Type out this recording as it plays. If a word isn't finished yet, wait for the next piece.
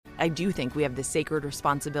I do think we have this sacred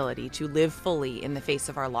responsibility to live fully in the face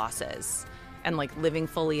of our losses. And like living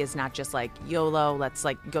fully is not just like YOLO, let's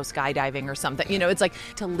like go skydiving or something. You know, it's like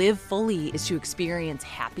to live fully is to experience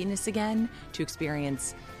happiness again, to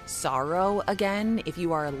experience sorrow again. If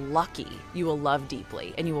you are lucky, you will love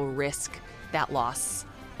deeply and you will risk that loss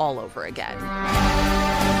all over again.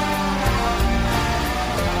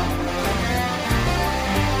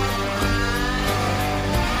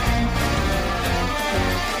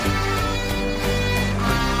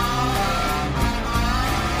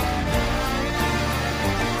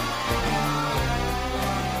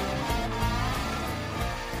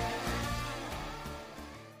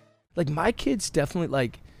 Like my kids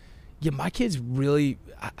definitely my kids really,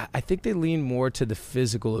 I think they lean more to the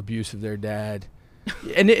physical abuse of their dad.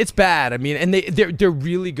 And it's bad. I mean, and they're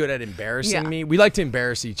really good at embarrassing me. We like to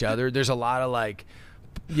embarrass each other. There's a lot of like,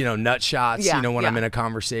 you know, nut shots, you know, when I'm in a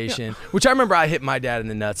conversation, which I remember I hit my dad in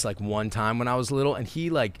the nuts like one time when I was little and he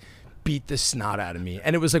like beat the snot out of me.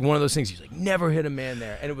 And it was like one of those things, he's like, never hit a man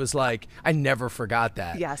there. And it was like, I never forgot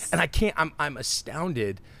that. Yes. And I'm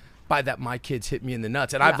astounded by that my kids hit me in the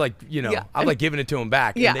nuts. And I've like, you know, I've like given it to them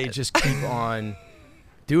back and they just keep on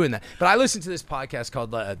doing that. But I listened to this podcast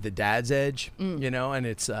called The Dad's Edge, you know, and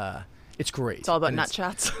it's great. It's all about nut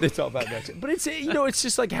shots. It's all about nut shots. But it's, you know, it's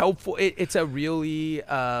just like helpful. It's a really,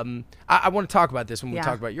 I want to talk about this when we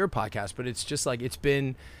talk about your podcast, but it's just like, it's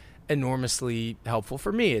been enormously helpful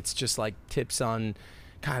for me. It's just like tips on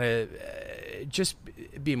kind of just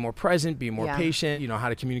being more present, being more patient, you know, how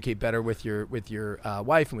to communicate better with your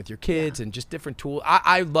wife and with your kids and just different tools.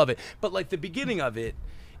 I love it. But like the beginning of it,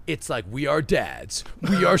 it's like, we are dads.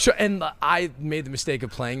 We are and I made the mistake of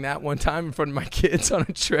playing that one time in front of my kids on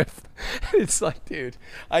a trip. It's like, dude,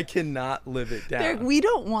 I cannot live it down. We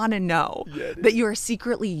don't want to know that you are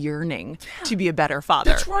secretly yearning to be a better father.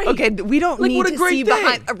 That's right. Okay, we don't need to see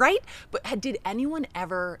behind, thing. right? But did anyone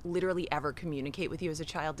ever, literally ever communicate with you as a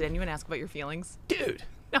child? Did anyone ask about your feelings? Dude.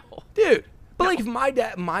 No. Dude. But like if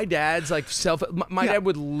my dad's like my dad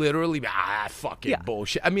would literally be, fucking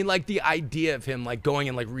bullshit. I mean, like the idea of him like going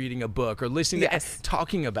and like reading a book or listening to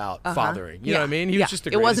talking about fathering. You know what I mean? He was just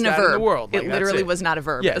the greatest dad in the world. Like, it literally was not a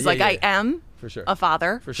verb. Yeah, it's like I am for sure a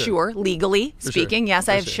father, for sure. Legally speaking. Yes,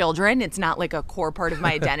 For I have sure. children. It's not like a core part of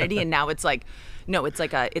my identity. And now it's like, no, it's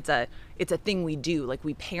like it's a thing we do. Like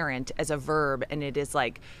we parent as a verb, and it is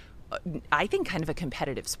like, I think kind of a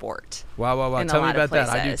competitive sport. Wow. Tell me about that.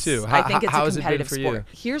 I do too. I think it's a competitive sport. sport.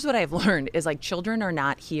 Here's what I've learned is like children are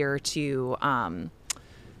not here to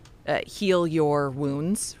heal your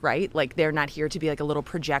wounds, right? Like they're not here to be like a little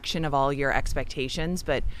projection of all your expectations,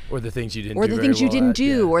 but or the things you didn't or do the things you didn't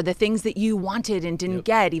do, yeah. or the things that you wanted and didn't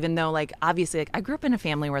get, even though like obviously like I grew up in a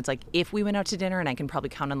family where it's like if we went out to dinner, and I can probably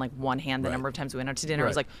count on like one hand the number of times we went out to dinner, it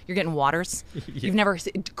was like, you're getting waters. You've never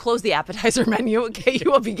closed the appetizer menu, okay? You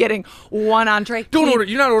will be getting one entree. Order.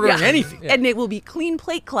 You're not ordering anything. And it will be clean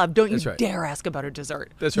plate club. Don't That's you right. dare ask about a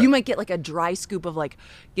dessert. That's right. You might get like a dry scoop of like,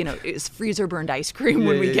 you know, it's freezer burned ice cream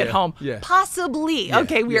when we get home. Yeah. Possibly. Yeah.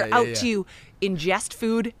 Okay, we are out yeah. to ingest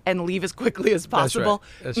food and leave as quickly as possible.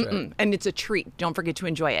 That's right. And it's a treat. Don't forget to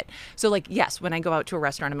enjoy it. So like, yes, when I go out to a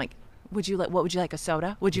restaurant, I'm like, what would you like, a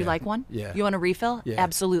soda? Would you like one? Yeah. You want a refill? Yeah.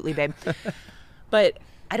 Absolutely, babe. But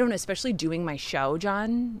I don't know, especially doing my show,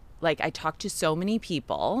 John, like I talk to so many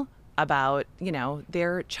people about, you know,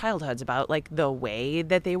 their childhoods, about like the way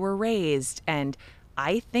that they were raised. And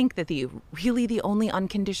I think that the only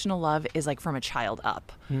unconditional love is like from a child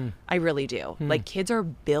up. I really do. Like kids are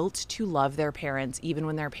built to love their parents even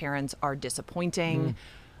when their parents are disappointing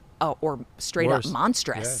or straight up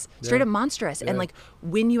monstrous. Straight up monstrous. And like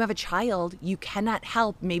when you have a child, you cannot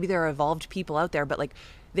help, maybe there are evolved people out there, but like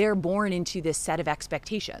they're born into this set of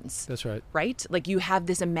expectations. That's right. Right? Like you have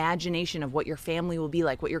this imagination of what your family will be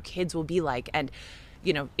like, what your kids will be like. And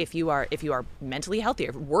you know, if you are mentally healthy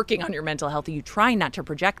or working on your mental health, you try not to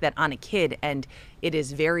project that on a kid, and it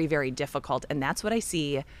is very, very difficult. And that's what I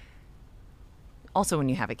see also when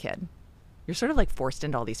you have a kid. You're sort of like forced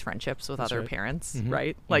into all these friendships with other parents,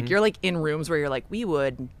 right? Like you're like in rooms where you're like, we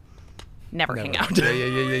would never hang out.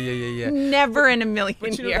 Yeah. Never in a million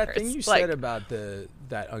But you know, years. that thing you said about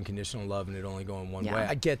that unconditional love and it only going one way,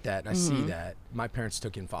 I get that. I see that. My parents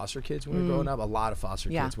took in foster kids when we were growing up. A lot of foster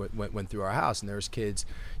kids went through our house, and there was kids,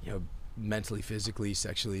 you know, mentally, physically,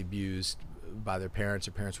 sexually abused by their parents,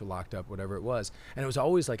 or parents were locked up, whatever it was. And it was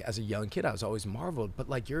always like, as a young kid, I was always marveled. But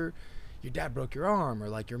like your dad broke your arm, or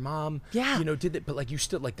like your mom, you know, did it, but like you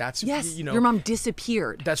still like that's you know, your mom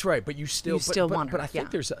disappeared. That's right, but you still want her. But I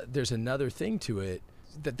think there's another thing to it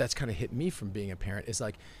that's kind of hit me from being a parent is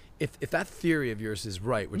like if that theory of yours is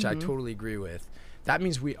right, which I totally agree with, that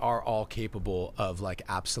means we are all capable of like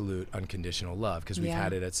absolute unconditional love, because we've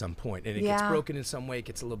had it at some point, and it gets broken in some way. It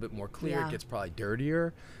gets a little bit more clear. It gets probably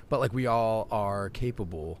dirtier, but like we all are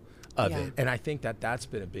capable of it. And I think that that's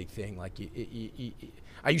been a big thing. Like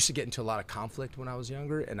I used to get into a lot of conflict when I was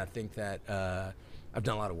younger, and I think that I've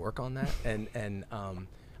done a lot of work on that. And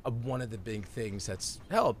one of the big things that's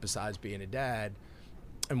helped, besides being a dad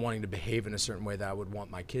and wanting to behave in a certain way that I would want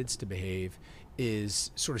my kids to behave,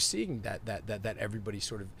 is sort of seeing that everybody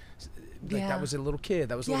sort of like that was a little kid.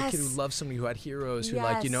 That was a little kid who loved somebody, who had heroes, who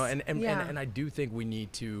like, you know, and I do think we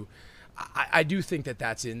need to. I do think that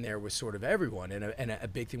that's in there with sort of everyone, and a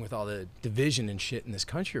big thing with all the division and shit in this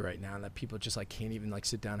country right now, that people just like can't even like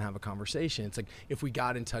sit down and have a conversation. It's like if we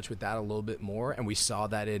got in touch with that a little bit more, and we saw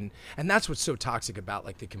that and that's what's so toxic about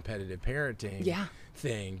like the competitive parenting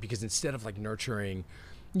thing, because instead of like nurturing,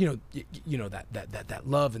 you know that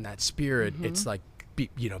love and that spirit, it's like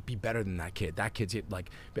be better than that kid. That kid's like,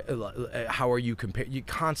 how are you you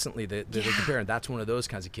constantly they're comparing. That's one of those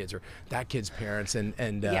kinds of kids, or that kid's parents,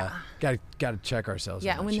 and gotta check ourselves.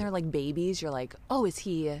 Yeah, and when they're like babies, you're like, so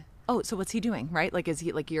what's he doing, right? Like, is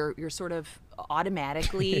he like you're sort of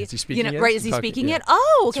automatically, is he speaking it? Right? Is he speaking it?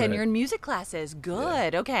 Oh, okay. Right. And you're in music classes.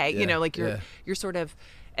 Good. Okay. You know, like you're sort of.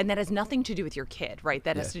 And that has nothing to do with your kid, right?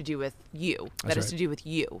 That has to do with you. That has to do with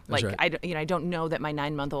you. That's like, right. I don't know that my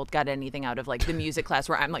 9-month-old got anything out of like the music class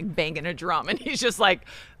where I'm like banging a drum and he's just like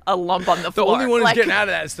a lump on the floor. The only one who's getting out of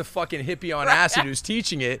that is the fucking hippie on acid who's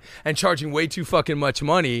teaching it and charging way too fucking much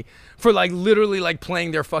money for like literally like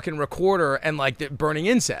playing their fucking recorder and like burning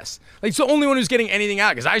incest. Like, it's the only one who's getting anything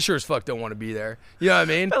out, because I sure as fuck don't want to be there. You know what I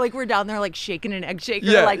mean? But like we're down there like shaking an egg shaker,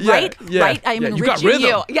 right? Right? I am enriching you. Got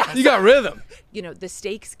rhythm. Yes. You got rhythm. You know, the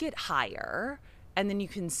stakes get higher, and then you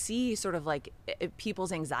can see sort of like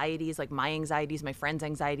people's anxieties, like my anxieties, my friends'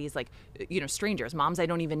 anxieties, like, you know, strangers, moms I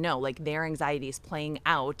don't even know, like their anxieties playing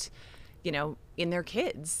out, you know, in their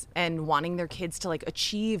kids and wanting their kids to like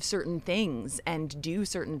achieve certain things and do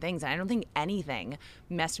certain things. And I don't think anything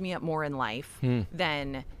messed me up more in life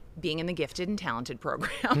than being in the gifted and talented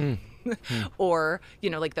program. Or, you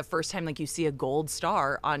know, like the first time like you see a gold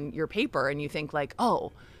star on your paper and you think like,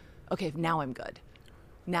 oh, okay, now I'm good.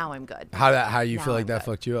 How you feel like that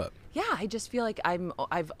fucked you up? Yeah, I just feel like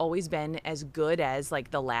I've always been as good as like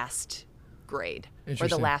the last grade or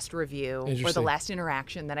the last review or the last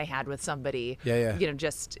interaction that I had with somebody. Yeah. You know,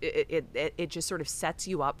 just it just sort of sets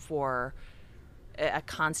you up for a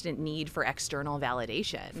constant need for external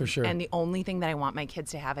validation. For sure. And the only thing that I want my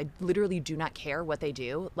kids to have, I literally do not care what they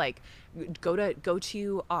do. Like, go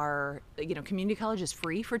to our, you know, community college is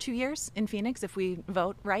free for 2 years in Phoenix if we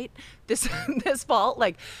vote right this fall.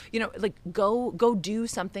 Like, you know, like go do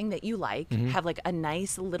something that you like, have like a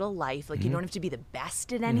nice little life. Like, you don't have to be the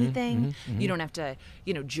best at anything. You don't have to,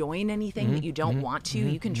 you know, join anything that you don't want to.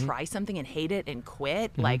 You can try something and hate it and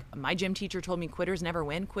quit. Like, my gym teacher told me quitters never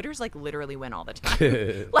win. Quitters like literally win all the time.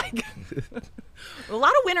 Like, a lot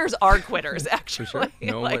of winners are quitters, actually. For sure.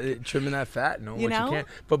 No, like, trimming that fat, know what you can.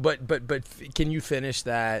 But can you finish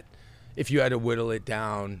that? If you had to whittle it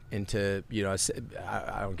down into, you know,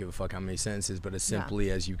 I don't give a fuck how many sentences, but as simply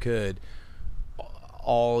as you could,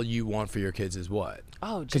 all you want for your kids is what?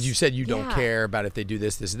 Oh, because you said you don't care about if they do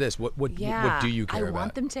this. What do you care about? I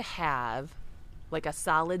want them to have like a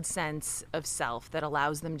solid sense of self that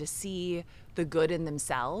allows them to see the good in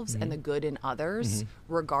themselves and the good in others,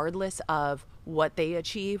 regardless of what they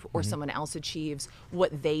achieve or someone else achieves,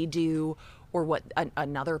 what they do or what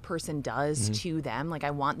another person does to them. Like,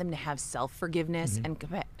 I want them to have self-forgiveness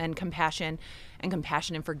and compassion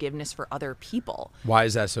and forgiveness for other people. Why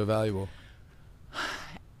is that so valuable?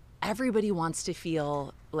 Everybody wants to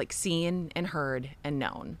feel like seen and heard and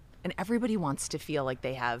known. And everybody wants to feel like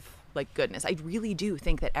they have like goodness. I really do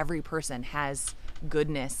think that every person has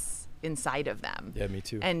goodness inside of them. Yeah, me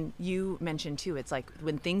too. And you mentioned too, it's like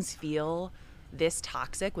when things feel this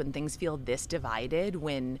toxic, when things feel this divided,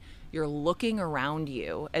 when you're looking around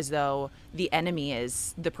you as though the enemy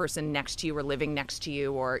is the person next to you or living next to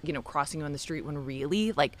you or, you know, crossing you on the street, when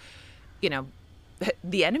really, like, you know,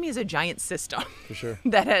 the enemy is a giant system. For sure.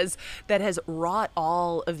 that has wrought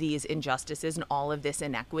all of these injustices and all of this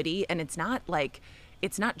inequity. And it's not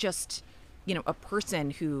just, you know, a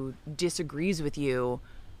person who disagrees with you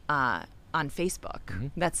on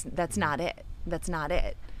Facebook. That's not it. That's not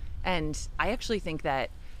it. And I actually think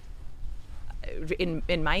that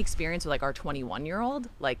in my experience with like our 21-year-old,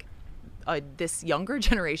 like this younger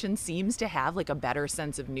generation seems to have like a better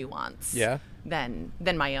sense of nuance. Yeah. Than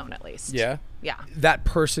my own, at least. Yeah. Yeah. That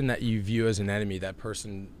person that you view as an enemy, that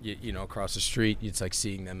person, you know, across the street, it's like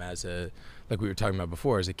seeing them as like we were talking about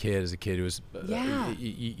before, as a kid who was,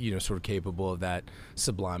 you know, sort of capable of that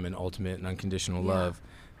sublime and ultimate and unconditional love.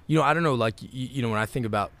 You know, I don't know, like, you know, when I think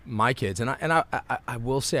about my kids, and I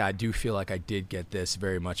will say I do feel like I did get this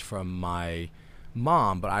very much from my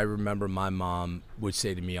mom, but I remember my mom would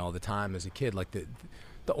say to me all the time as a kid, like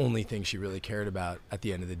the only thing she really cared about at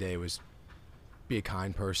the end of the day was be a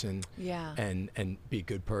kind person, and be a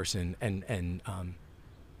good person, and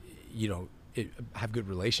you know, have good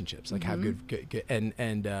relationships, like have good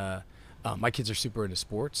and my kids are super into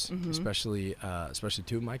sports, especially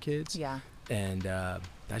two of my kids, and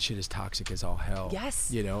that shit is toxic as all hell.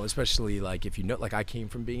 Yes, you know, especially like if you know, like I came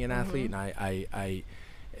from being an athlete, and I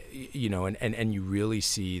you know, and you really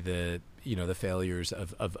see the, you know, the failures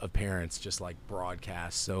of parents just like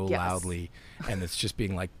broadcast so loudly, and it's just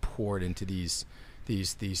being like poured into these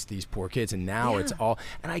poor kids. And now it's all,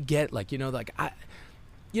 and I get, like, you know, like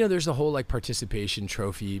you know, there's the whole like participation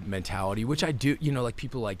trophy mentality, which I do, you know, like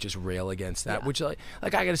people like just rail against that, which like I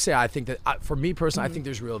gotta say, I think that for me personally, I think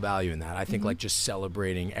there's real value in that. I think like just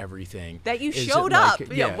celebrating everything that you showed up.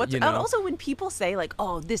 You know? Also, when people say like,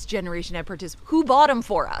 "Oh, this generation had participated," who bought them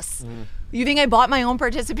for us? You think I bought my own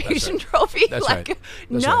participation trophy? That's like, right.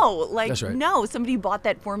 no, right. like no. Somebody bought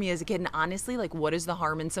that for me as a kid, and honestly, like, what is the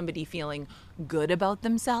harm in somebody feeling good about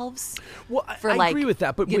themselves? Well, I agree with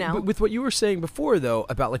that, but with what you were saying before, though,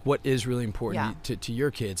 about like what is really important to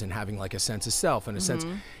your kids and having like a sense of self and a sense,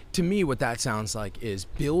 to me, what that sounds like is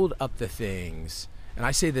build up the things. And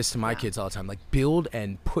I say this to my kids all the time, like build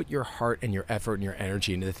and put your heart and your effort and your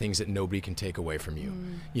energy into the things that nobody can take away from you.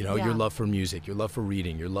 You know, your love for music, your love for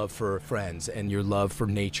reading, your love for friends, and your love for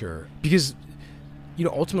nature. Because, you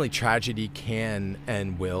know, ultimately tragedy can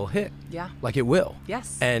and will hit. Yeah. Like it will.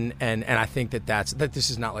 Yes. And I think that this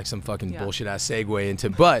is not like some fucking bullshit ass segue into,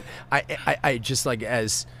 but I just like,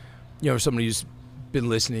 as, you know, somebody who's been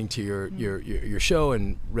listening to your show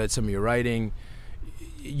and read some of your writing,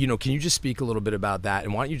 you know, can you just speak a little bit about that?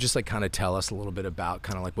 And why don't you just like kind of tell us a little bit about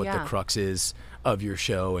kind of like what the crux is of your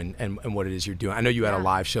show and what it is you're doing? I know you had a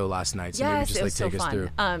live show last night, so maybe just like take us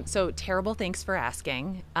through. So terrible, thanks for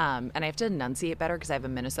asking. And I have to enunciate better because I have a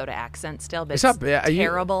Minnesota accent still. But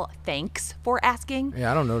terrible, thanks for asking.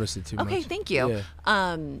 Yeah, I don't notice it too much. Okay, thank you.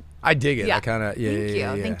 Yeah. I dig it. I kind of,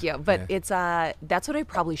 Thank you. But it's that's what I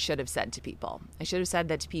probably should have said to people. I should have said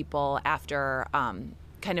that to people after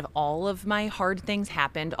kind of all of my hard things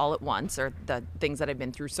happened all at once, or the things that I've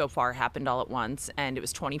been through so far happened all at once. And it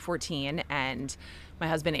was 2014, and my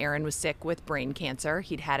husband Aaron was sick with brain cancer.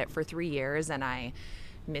 He'd had it for 3 years, and I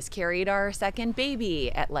miscarried our second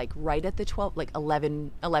baby at like right at the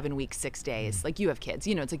 11 weeks, 6 days. Like, you have kids,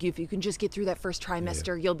 you know, it's like if you can just get through that first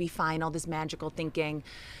trimester, you'll be fine, all this magical thinking.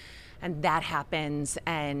 And that happens,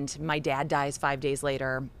 and my dad dies 5 days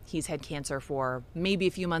later. He's had cancer for maybe a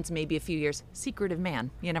few months, maybe a few years. Secretive man,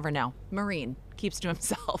 you never know. Marine, keeps to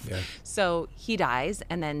himself. Yeah. So he dies,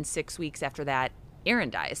 and then 6 weeks after that, Aaron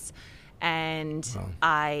dies. And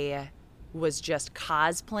I was just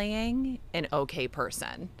cosplaying an okay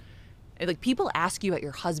person. Like, people ask you at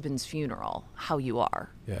your husband's funeral how you are.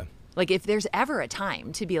 Yeah. Like, if there's ever a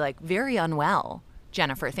time to be like, very unwell,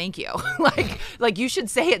 Jennifer, thank you. like you should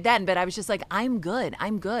say it then, but I was just like, I'm good.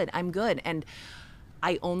 And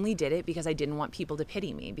I only did it because I didn't want people to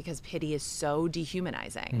pity me, because pity is so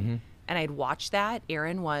dehumanizing. And I'd watched that.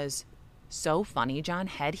 Aaron was so funny, John.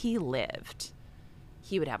 Had he lived,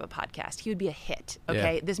 he would have a podcast. He would be a hit.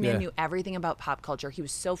 Okay. Yeah. This man knew everything about pop culture. He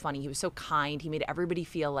was so funny. He was so kind. He made everybody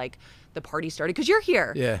feel like the party started because you're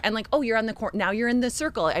here. Yeah. And like, oh, you're on the court. Now you're in the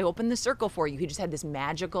circle. I opened the circle for you. He just had this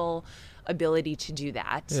magical ability to do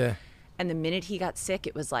that. Yeah. And the minute he got sick,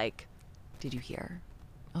 it was like, did you hear?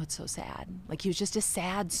 Oh, it's so sad. Like, he was just a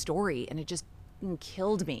sad story, and it just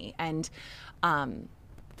killed me. And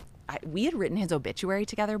we had written his obituary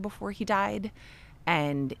together before he died,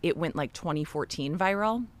 and it went like 2014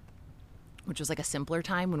 viral, which was like a simpler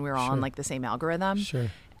time when we were all on like the same algorithm.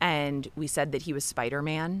 Sure. And we said that he was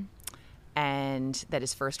Spider-Man, and that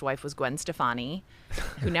his first wife was Gwen Stefani,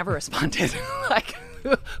 who never responded. Like,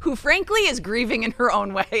 who frankly is grieving in her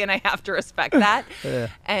own way, and I have to respect that. Yeah.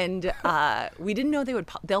 And we didn't know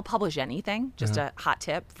they'll publish anything. Just a hot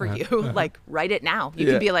tip for you. Like, write it now. You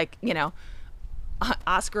can be like, you know,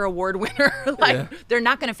 Oscar award winner. Like, they're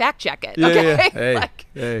not going to fact check it. Okay. Hey, like,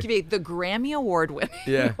 the Grammy award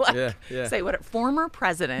winning. Say what? Former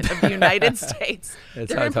president of the United States. They're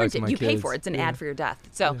going to print it. You pay for it. It's an ad for your death.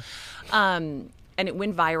 So, And it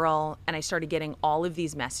went viral, and I started getting all of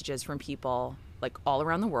these messages from people like all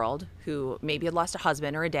around the world who maybe had lost a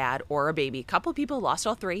husband or a dad or a baby. A couple of people lost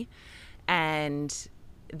all three, and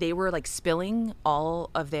they were like spilling all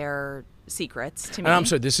of their secrets to me. And I'm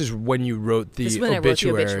sorry, this is when you wrote the obituary. I wrote the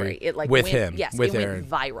obituary. It like with went, him. Yes, with it Aaron. went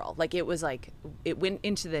viral. Like it was like it went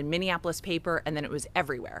into the Minneapolis paper, and then it was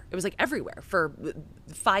everywhere. It was like everywhere for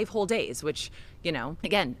 5 whole days. Which, you know,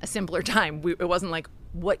 again, a simpler time. It wasn't like,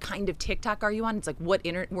 what kind of TikTok are you on? It's like,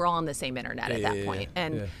 we're all on the same internet at that point.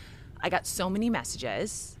 And I got so many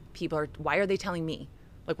messages. People are, why are they telling me?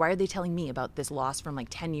 Like, why are they telling me about this loss from like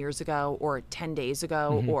 10 years ago or 10 days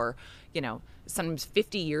ago or, you know, sometimes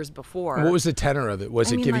 50 years before? What was the tenor of it?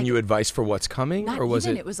 Was it giving you advice for what's coming? Not or was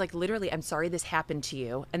even. it? It was like literally, I'm sorry this happened to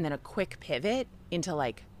you. And then a quick pivot into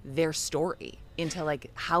like their story, into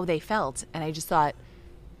like how they felt. And I just thought,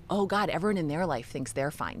 oh God, everyone in their life thinks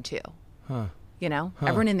they're fine too. Huh. You know,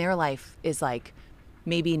 everyone in their life is like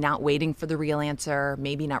maybe not waiting for the real answer,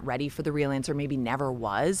 maybe not ready for the real answer, maybe never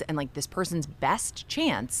was. And like this person's best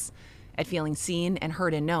chance at feeling seen and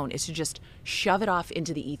heard and known is to just shove it off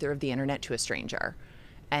into the ether of the internet to a stranger.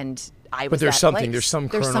 And I was But there's that something, place. there's some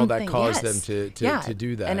There's kernel that something, caused yes. them to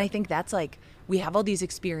do that. And I think that's like, we have all these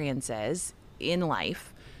experiences in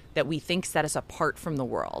life that we think set us apart from the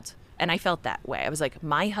world. And I felt that way. I was like,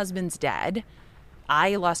 my husband's dead.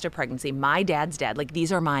 I lost a pregnancy. My dad's dead. Like,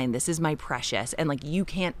 these are mine. This is my precious. And like, you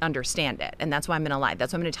can't understand it. And that's why I'm going to lie.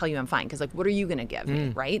 That's why I'm going to tell you I'm fine. Because like, what are you going to give me?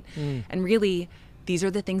 Right. And really, these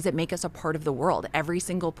are the things that make us a part of the world. Every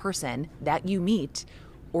single person that you meet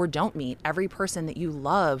or don't meet, every person that you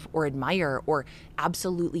love or admire or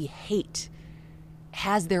absolutely hate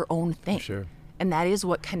has their own thing. Sure. And that is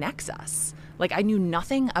what connects us. Like, I knew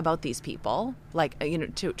nothing about these people. Like, you know,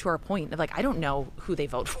 to our point of like, I don't know who they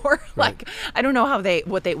vote for. Right. Like, I don't know how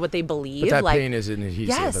what they believe. But that like, pain is an adhesive.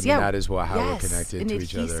 Yes, I mean, yeah. that is how we're Yes, connected an to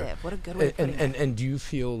each other. adhesive. What a good way of putting it. And do you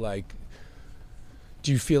feel like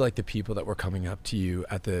the people that were coming up to you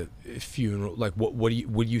at the funeral, like what do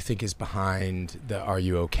you think is behind the "Are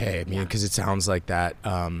you okay"? I mean, because it sounds like that.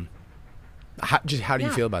 How do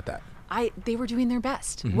you feel about that? They were doing their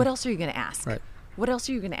best. What else are you going to ask? Right. What else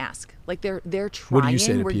are you going to ask? Like they're trying. What do you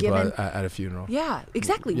say to we're people given, at a funeral? Yeah,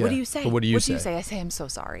 exactly. Yeah. What do you say? But what do you say? I say, I'm so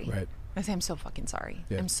sorry. Right. I say, I'm so fucking sorry.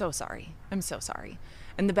 Yeah. I'm so sorry. I'm so sorry.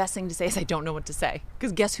 And the best thing to say is, I don't know what to say.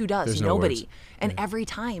 Because guess who does? There's no Nobody. words. And every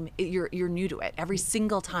time you're new to it. Every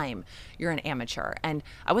single time you're an amateur. And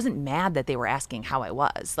I wasn't mad that they were asking how I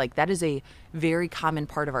was. Like, that is a very common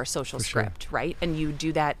part of our social script, right? And you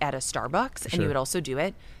do that at a Starbucks, and you would also do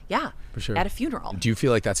it, at a funeral. Do you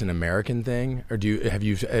feel like that's an American thing, or have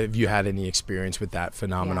you had any experience with that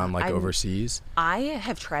phenomenon overseas? I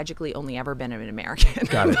have tragically only ever been an American.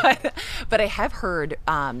 Got it. but I have heard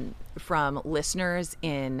from listeners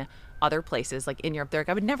in other places, like in Europe,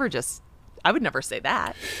 I would never say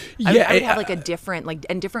that. I would have like a different, like,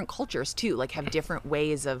 and different cultures too, like have different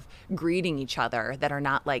ways of greeting each other that are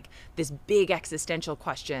not like this big existential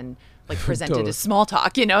question, like presented Totally. as small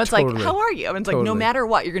talk, you know, it's like, how are you? And it's like, no matter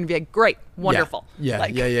what, you're going to be like, great, wonderful. Yeah.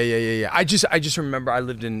 I just remember I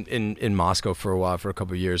lived in Moscow for a while, for a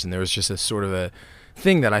couple of years, and there was just a sort of a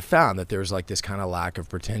thing that I found, that there was like this kind of lack of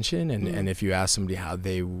pretension, and if you asked somebody how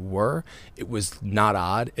they were, it was not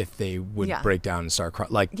odd if they would break down and start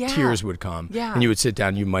crying, like tears would come, and you would sit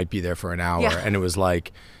down, you might be there for an hour, and it was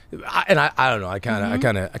like, I don't know, I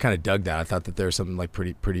kind of dug that. I thought that there was something like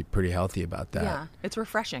pretty healthy about that. Yeah, it's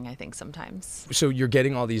refreshing, I think, sometimes. So you're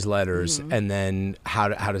getting all these letters, and then how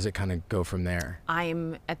does it kind of go from there?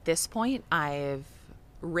 At this point, I've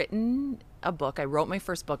written a book. I wrote my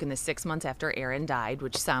first book in the 6 months after Aaron died,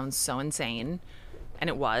 which sounds so insane. And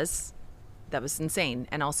it was. That was insane.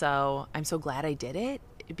 And also, I'm so glad I did it,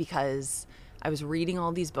 because I was reading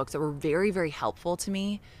all these books that were very, very helpful to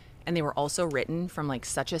me. And they were also written from like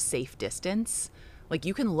such a safe distance. Like,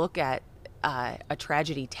 you can look at a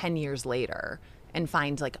tragedy 10 years later and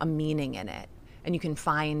find like a meaning in it. And you can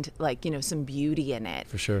find like, you know, some beauty in it.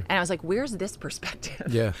 For sure. And I was like, where's this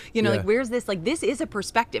perspective? Yeah. You know, like, where's this? Like, this is a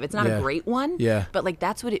perspective. It's not a great one. Yeah. But like,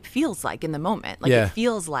 that's what it feels like in the moment. Like, it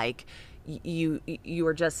feels like you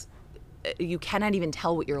are just, you cannot even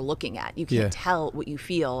tell what you're looking at. You can't tell what you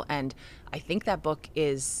feel. And I think that book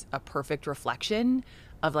is a perfect reflection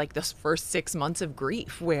of like those first 6 months of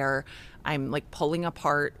grief, where I'm like pulling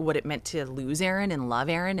apart what it meant to lose Aaron and love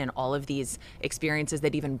Aaron, and all of these experiences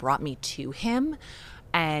that even brought me to him.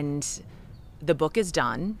 And the book is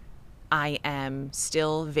done. I am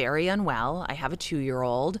still very unwell. I have a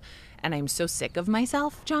 2-year-old, and I'm so sick of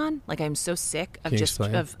myself, John. Like, I'm so sick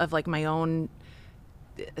of of like my own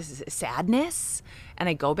sadness. And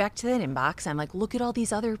I go back to that inbox. I'm like, look at all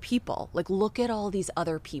these other people. Like, look at all these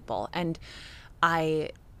other people. And I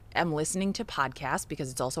am listening to podcasts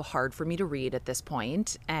because it's also hard for me to read at this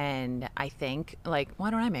point. And I think, like, why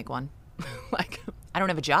don't I make one? Like, I don't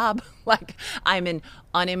have a job. Like, I'm an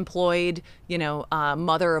unemployed,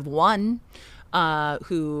 mother of one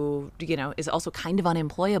who, is also kind of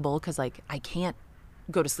unemployable because, like, I can't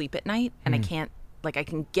go to sleep at night and I can't, like, I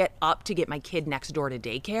can get up to get my kid next door to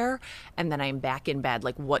daycare and then I'm back in bed.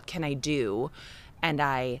 Like, what can I do? And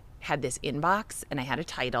I had this inbox and I had a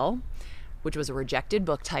title, which was a rejected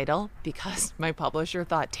book title because my publisher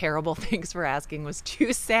thought Terrible Thanks for Asking was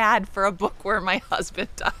too sad for a book where my husband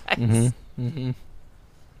dies.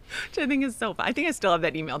 Which I think is so fun. I think I still have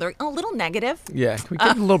that email. They're a little negative. Yeah. Can we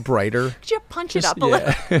get it a little brighter? Could you punch it up a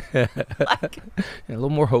little? Like, a little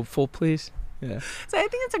more hopeful, please. Yeah. So I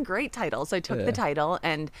think it's a great title. So I took the title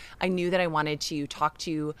and I knew that I wanted to talk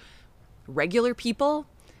to regular people,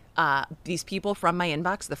 these people from my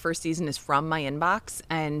inbox. The first season is from my inbox.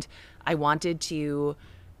 And I wanted to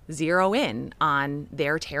zero in on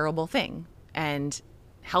their terrible thing and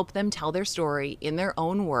help them tell their story in their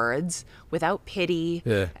own words without pity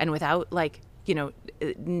and without, like,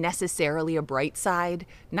 necessarily a bright side.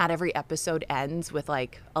 Not every episode ends with,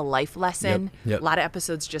 like, a life lesson. A lot of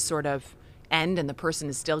episodes just sort of end and the person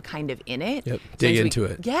is still kind of in it. Dig into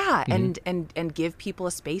it. Yeah. And give people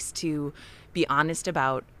a space to be honest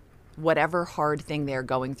about whatever hard thing they're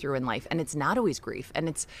going through in life. And it's not always grief and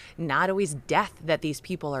it's not always death that these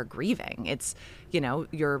people are grieving. It's,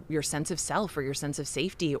 your sense of self or your sense of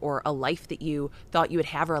safety or a life that you thought you would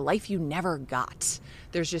have or a life you never got.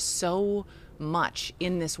 There's just so much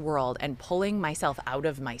in this world, and pulling myself out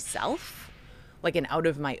of myself, like, and out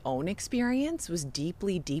of my own experience was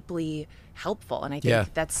deeply, deeply helpful. And I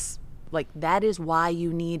think that's, like, that is why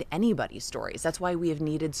you need anybody's stories. That's why we have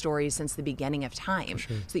needed stories since the beginning of time.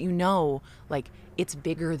 So that, like, it's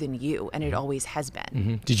bigger than you, and it always has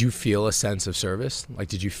been. Did you feel a sense of service? Like,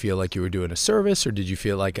 did you feel like you were doing a service, or did you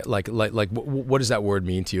feel like what does that word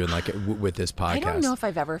mean to you? And like with this podcast, I don't know if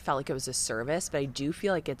I've ever felt like it was a service, but I do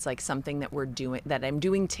feel like it's like something that I'm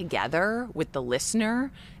doing together with the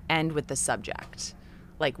listener and with the subject.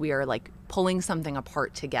 Like, we are, like, pulling something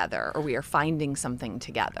apart together, or we are finding something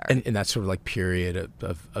together. And that sort of, like, period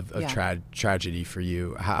of tragedy for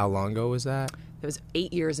you. How long ago was that? It was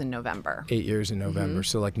 8 years in November. 8 years in November.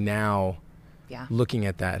 So, like, now, looking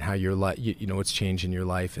at that, how your life, what's changed in your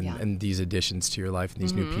life, and these additions to your life, and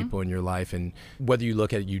these new people in your life, and whether you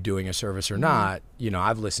look at you doing a service or not,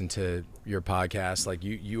 I've listened to your podcast. Like,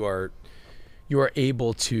 you are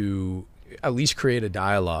able to at least create a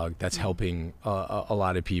dialogue that's helping a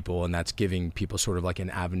lot of people, and that's giving people sort of like an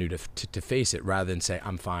avenue to face it, rather than say,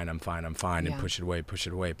 I'm fine, and push it away.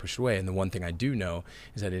 And the one thing I do know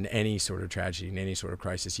is that in any sort of tragedy, in any sort of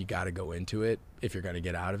crisis, you got to go into it if you're going to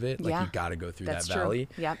get out of it. Like, you got to go through that valley.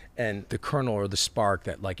 And the kernel or the spark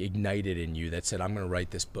that, like, ignited in you that said, I'm going to write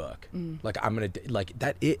this book. Like, I'm going to, like,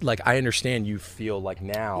 that it, like, I understand you feel like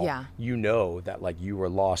now, that, like, you were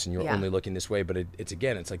lost and you're only looking this way, but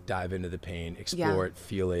it's like dive into the pain, explore it,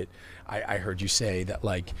 feel it. I heard you say that,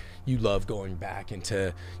 like, you love going back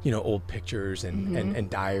into, old pictures and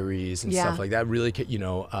diaries and stuff like that. Really,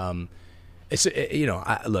 it's,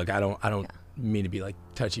 I don't mean to be, like,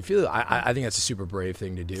 touchy-feely. I think that's a super brave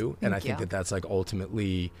thing to do. And I think that that's, like,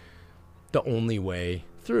 ultimately the only way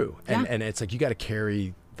through. And it's like, you got to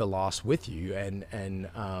carry the loss with you, and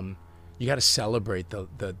you got to celebrate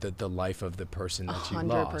the life of the person that you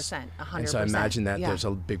lost. 100%. And so I imagine that there's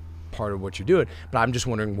a big part of what you're doing. But I'm just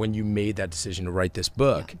wondering, when you made that decision to write this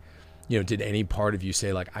book, did any part of you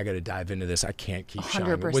say, like, I got to dive into this, I can't keep shying?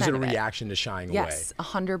 Was it a reaction to shying away? Yes,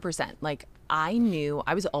 100%. Like, I knew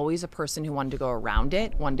I was always a person who wanted to go around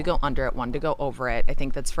it, wanted to go under it, wanted to go over it. I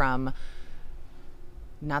think that's from,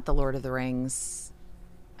 not the Lord of the Rings.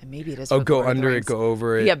 Maybe it is. Oh, go under it, go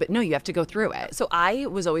over it. Yeah, but no, you have to go through it. So I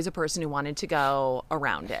was always a person who wanted to go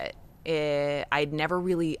around it. I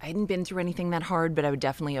hadn't been through anything that hard, but I would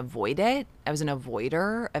definitely avoid it. I was an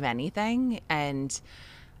avoider of anything. And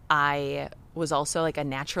I was also, like, a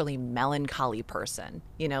naturally melancholy person,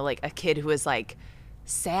 like a kid who was, like,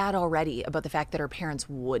 sad already about the fact that her parents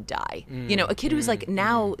would die. A kid who's, like,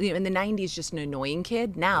 now, in the 90s, just an annoying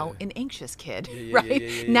kid. Now, an anxious kid,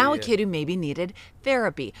 right? Now, a kid who maybe needed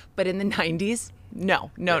therapy. But in the 90s,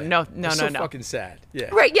 no. So fucking sad. Yeah.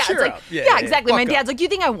 Right. Yeah. Cheer it's like, up. Exactly. My dad's like, you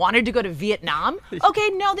think I wanted to go to Vietnam? Okay.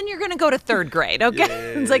 No, then you're going to go to third grade. Okay.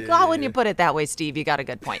 It's like, when you put it that way, Steve, you got a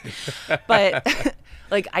good point. But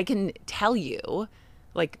like, I can tell you,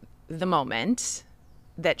 like, the moment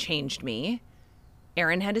that changed me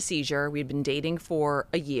Aaron had a seizure. We'd been dating for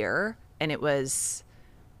a year, and it was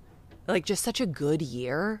like just such a good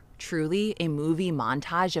year, truly a movie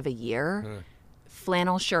montage of a year.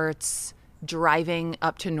 Flannel shirts, driving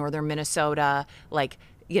up to northern Minnesota, like,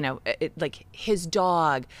 like his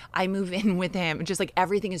dog, I move in with him. Just like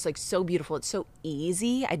everything is like so beautiful. It's so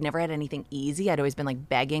easy. I'd never had anything easy. I'd always been like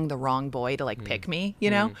begging the wrong boy to like pick me,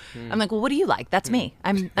 I'm like, well, what do you like? That's me.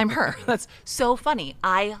 I'm her. That's so funny.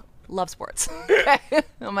 I love sports.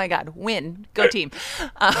 Oh my God. Win. Go team.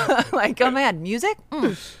 Like, oh my God. Music?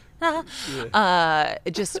 And I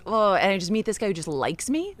just meet this guy who just likes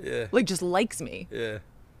me. Yeah. Like just likes me. Yeah.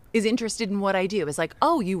 Is interested in what I do. Is like,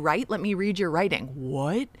 oh, you write? Let me read your writing.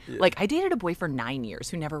 What? Yeah. Like, I dated a boy for 9 years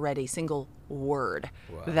who never read a single word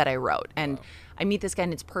that I wrote. And I meet this guy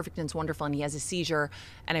and it's perfect and it's wonderful. And he has a seizure.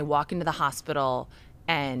 And I walk into the hospital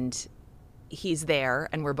and he's there.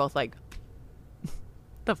 And we're both like,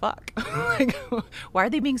 the fuck? Like, why are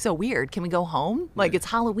they being so weird? Can we go home? Like, it's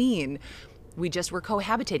Halloween. We're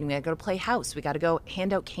cohabitating. We got to go to play house. We got to go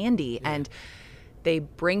hand out candy. And they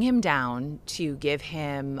bring him down to give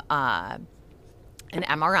him an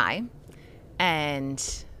MRI,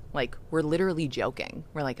 and like we're literally joking.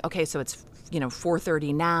 We're like, okay, so it's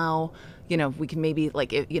 4:30 now. We can maybe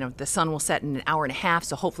like the sun will set in an hour and a half,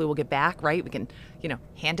 so hopefully we'll get back, right? We can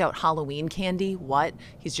hand out Halloween candy. What?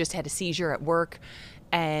 He's just had a seizure at work,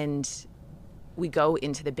 and we go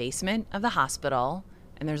into the basement of the hospital,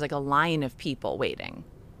 and there's like a line of people waiting.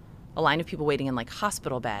 A line of people waiting in like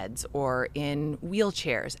hospital beds or in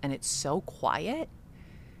wheelchairs, and it's so quiet.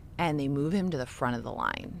 And they move him to the front of the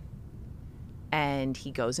line, and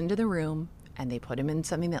he goes into the room, and they put him in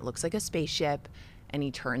something that looks like a spaceship, and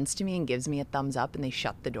he turns to me and gives me a thumbs up, and they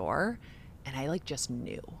shut the door, and I like just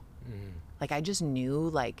knew. Like I just knew,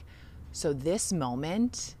 like, so this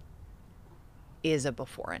moment is a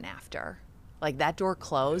before and after. Like that door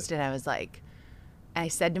closed, and I was like, I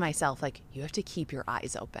said to myself, like, you have to keep your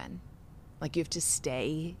eyes open. Like, you have to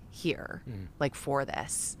stay here, like, for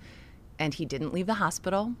this. And he didn't leave the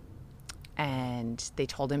hospital. And they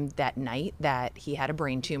told him that night that he had a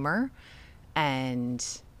brain tumor. And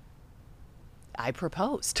I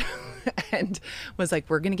proposed and was like,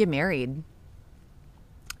 we're going to get married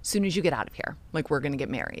as soon as you get out of here. Like, we're going to get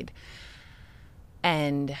married.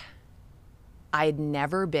 And I'd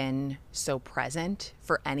never been so present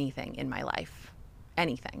for anything in my life.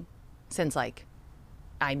 Anything since like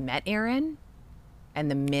I met Aaron, and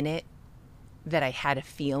the minute that I had a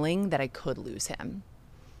feeling that I could lose him.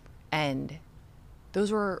 And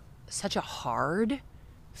those were such a hard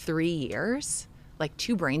 3 years, like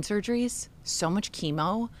 2 brain surgeries, so much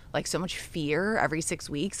chemo, like so much fear every 6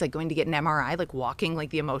 weeks, like going to get an MRI, like walking like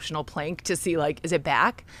the emotional plank to see like, is it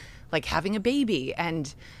back? Like having a baby.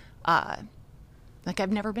 And like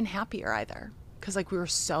I've never been happier either. Because like we were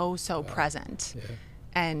so present. Yeah.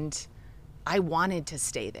 And I wanted to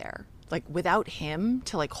stay there. Like without him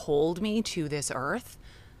to like hold me to this earth,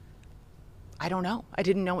 I don't know. I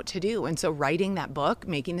didn't know what to do. And so writing that book,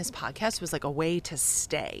 making this podcast was like a way to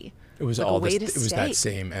stay. It was like all this, it was that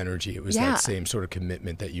same energy. It was that same sort of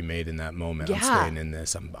commitment that you made in that moment. Yeah. I'm staying in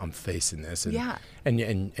this. I'm facing this. And,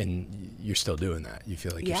 and you're still doing that. You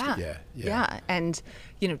feel like you're still, yeah. And,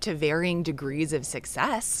 to varying degrees of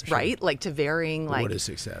success, right? Like to varying like. What is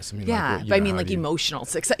success? I mean, like, but I mean like emotional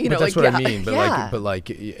success, but that's what I mean. But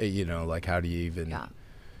like how do you even,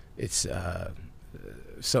 it's,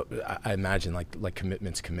 so I imagine like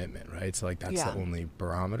commitment's commitment, right? So like that's the only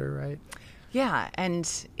barometer, right? Yeah,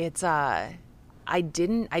 and it's I'd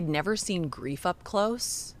never seen grief up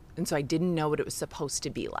close, and so I didn't know what it was supposed to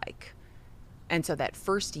be like. And so that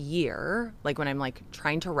first year, like when I'm like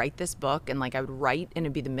trying to write this book, and like I would write and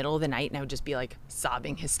it'd be the middle of the night and I would just be like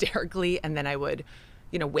sobbing hysterically, and then I would,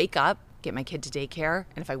 wake up, get my kid to daycare,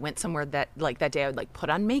 and if I went somewhere that day I would like put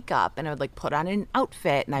on makeup and I would like put on an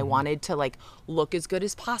outfit, and I wanted to like look as good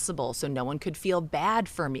as possible so no one could feel bad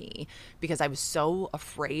for me because I was so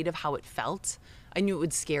afraid of how it felt. I knew it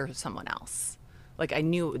would scare someone else. Like I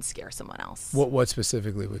knew it would scare someone else. What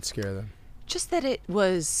specifically would scare them? Just that it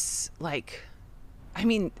was like, I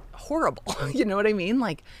mean, horrible. You know what I mean?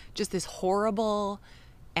 Like just this horrible,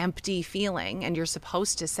 empty feeling, and you're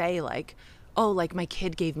supposed to say like, oh, like my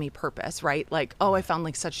kid gave me purpose, right? Like, oh, I found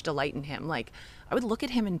like such delight in him. Like I would look at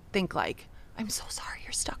him and think like, I'm so sorry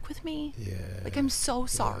you're stuck with me. Yeah. Like I'm so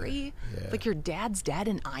sorry. Yeah. Like your dad's dead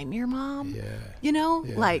and I'm your mom. Yeah.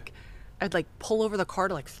 Yeah. Like I'd like pull over the car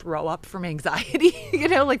to like throw up from anxiety,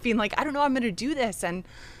 like being like, I don't know, I'm going to do this. And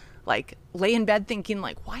like lay in bed thinking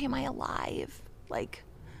like, why am I alive? Like,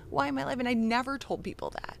 why am I alive? And I never told people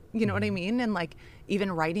that, you know what I mean? And like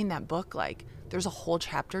even writing that book, like, there's a whole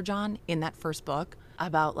chapter, John, in that first book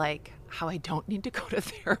about like how I don't need to go to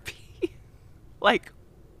therapy. Like,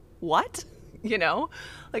 what? You know?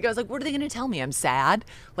 Like, I was like, what are they going to tell me? I'm sad.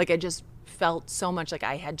 Like, I just felt so much like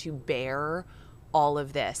I had to bear all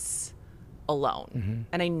of this alone.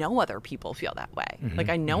 And I know other people feel that way. Like,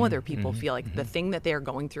 I know other people feel like the thing that they're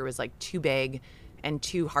going through is like too big and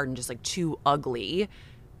too hard and just like too ugly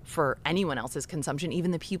for anyone else's consumption,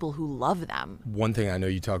 even the people who love them. One thing I know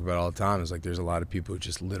you talk about all the time is like there's a lot of people who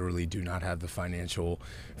just literally do not have the financial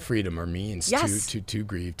freedom or means to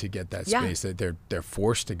grieve, to get that space that they're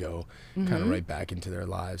forced to go kind of right back into their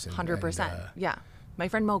lives. 100%. Yeah. My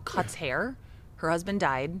friend Mo cuts hair. Her husband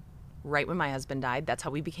died right when my husband died. That's how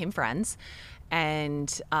we became friends. And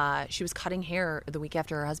she was cutting hair the week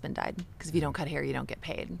after her husband died, because if you don't cut hair, you don't get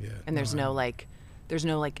paid. Yeah. And there's no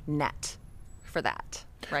net for that.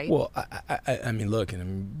 Right. Well, I mean, look, and I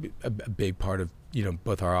mean, a big part of, you know,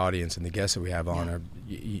 both our audience and the guests that we have on are,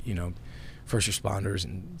 you know, first responders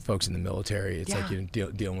and folks in the military. It's like, you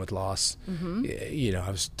know, dealing with loss. You know,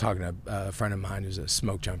 I was talking to a friend of mine who's a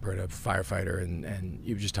smoke jumper and a firefighter, and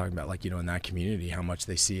you were just talking about, like, you know, in that community, how much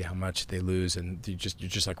they see, how much they lose, and you're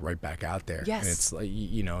just like right back out there. Yes. And it's like,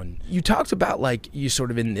 you know, and you talked about like you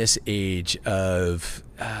sort of in this age of,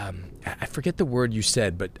 I forget the word you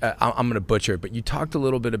said, but I'm going to butcher it, but you talked a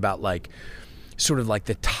little bit about like sort of like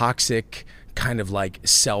the toxic kind of like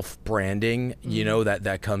self-branding, you know,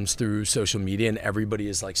 that comes through social media, and everybody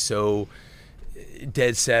is like so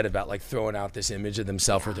dead set about like throwing out this image of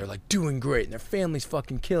themselves where they're like doing great and their family's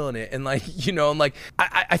fucking killing it, and like, you know, and like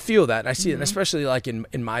I feel that, and I see it, and especially like in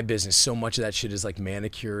my business, so much of that shit is like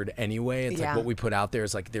manicured anyway. It's like what we put out there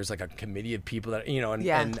is like there's like a committee of people that, you know,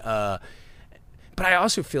 and but I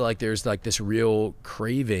also feel like there's like this real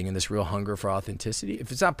craving and this real hunger for authenticity.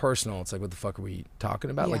 If it's not personal, it's like, what the fuck are we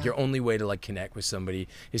talking about? Like, your only way to like connect with somebody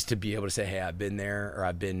is to be able to say, hey, I've been there, or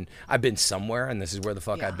I've been somewhere, and this is where the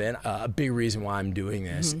fuck I've been. A big reason why I'm doing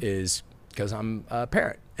this is because I'm a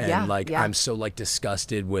parent, and I'm so like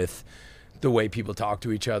disgusted with the way people talk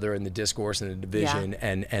to each other and the discourse and the division,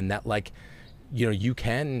 and that, like, you know, you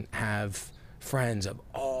can have friends of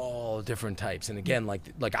all different types, and again, like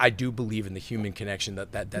I do believe in the human connection,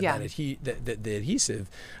 that the adhesive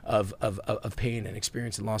of pain and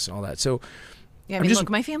experience and loss and all that. So I mean,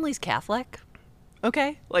 look, my family's Catholic,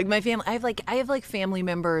 okay? Like, my family, I have like family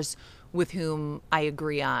members with whom I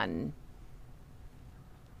agree on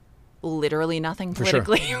literally nothing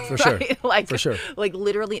politically. For sure. Like, for sure. Like,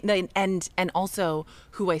 literally, and also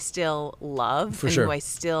who I still love, who I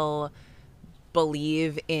still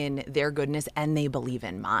believe in their goodness, and they believe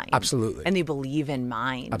in mine. Absolutely. And they believe in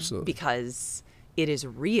mine. Absolutely. Because it is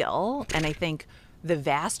real. And I think the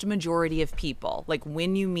vast majority of people, like,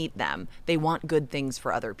 when you meet them, they want good things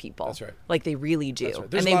for other people. That's right. Like, they really do. That's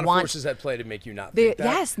right. There's and a they lot of forces at play to make you not think that.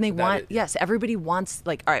 Yes, and they want, yes, everybody wants,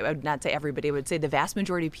 like, all right, I would not say everybody, I would say the vast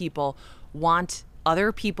majority of people want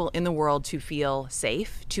other people in the world to feel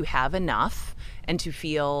safe, to have enough, and to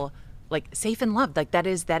feel like safe and loved. Like, that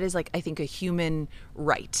is like, I think, a human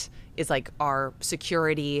right, is like our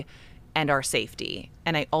security and our safety.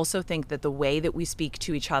 And I also think that the way that we speak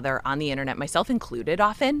to each other on the internet, myself included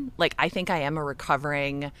often, like, I think I am a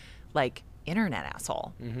recovering, like, internet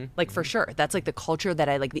asshole. Like, for sure. That's like the culture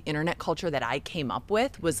that the internet culture that I came up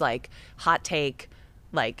with was like hot take,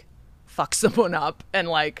 like, fuck someone up and,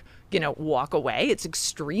 like, you know, walk away. It's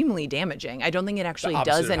extremely damaging. I don't think it actually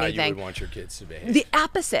does anything. How you would want your kids to behave. The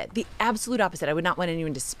opposite, the absolute opposite. I would not want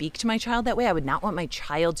anyone to speak to my child that way. I would not want my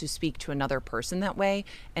child to speak to another person that way.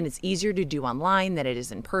 And it's easier to do online than it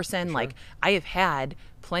is in person. Sure. Like, I have had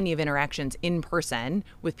plenty of interactions in person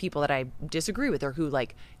with people that I disagree with, or who,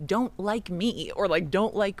 like, don't like me, or like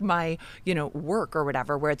don't like my, you know, work or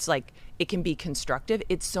whatever, where it's like, it can be constructive.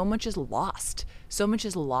 It's so much is lost. So much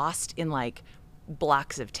is lost in, like,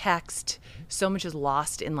 blocks of text. So much is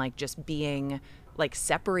lost in, like, just being, like,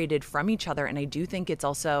 separated from each other. And I do think it's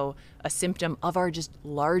also a symptom of our just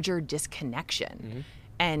larger disconnection.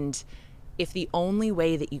 And if the only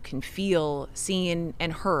way that you can feel seen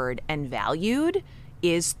and heard and valued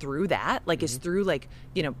is through that, like, is through, like,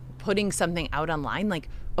 you know, putting something out online, like,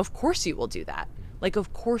 of course you will do that. Like,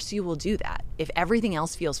 of course you will do that. If everything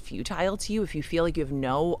else feels futile to you, if you feel like you have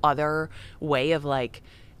no other way of, like,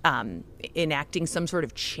 enacting some sort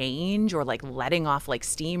of change, or like letting off, like,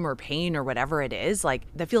 steam or pain or whatever it is, like,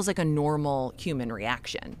 that feels like a normal human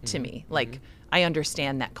reaction to me. Like, I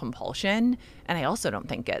understand that compulsion, and I also don't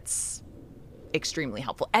think it's extremely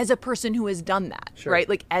helpful as a person who has done that. Sure. Right?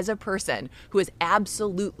 Like, as a person who has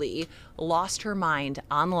absolutely lost her mind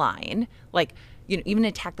online, like, you know, even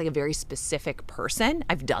attacked, like, a very specific person.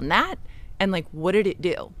 I've done that. And, like, what did it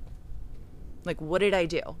do? Like, what did I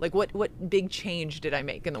do? Like, what big change did I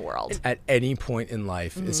make in the world? At any point in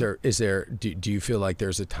life, do you feel like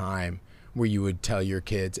there's a time where you would tell your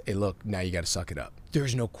kids, hey, look, now you got to suck it up?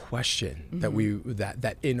 There's no question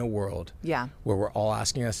that in a world where we're all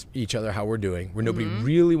asking each other how we're doing, where nobody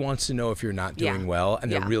really wants to know if you're not doing well, and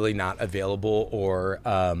they're really not available or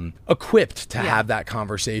equipped to have that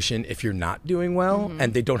conversation if you're not doing well,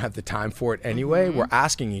 and they don't have the time for it anyway. We're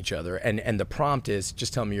asking each other, and the prompt is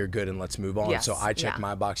just tell me you're good and let's move on. Yes. So I checked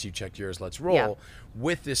my box, you checked yours, let's roll.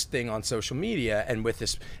 With this thing on social media, and with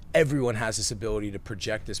this, everyone has this ability to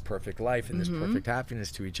project this perfect life and this perfect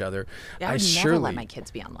happiness to each other. I would never let my kids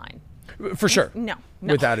be online. For sure. No.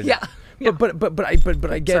 Without a doubt. But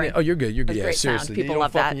I get it. Oh, you're good. You're good. Yeah, seriously. People you don't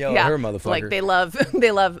love that. Yell at her, motherfucker. Like they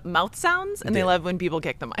love mouth sounds, and they love when people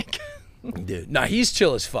kick the mic. Dude, no, he's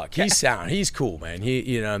chill as fuck. He's sound. He's cool, man.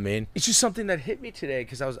 You know what I mean? It's just something that hit me today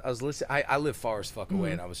because I was listening. I live far as fuck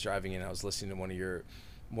away, and I was driving and I was listening to one of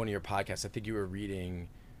your podcasts. I think you were reading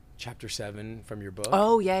chapter 7 from your book.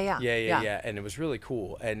 Oh, yeah. And it was really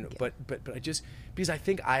cool. And but I just, because I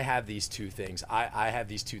think I have these two things. I have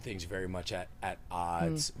these two things very much at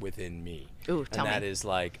odds within me. Ooh, tell me. And that is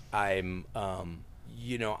like I'm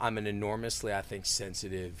I'm an enormously, I think,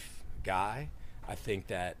 sensitive guy. I think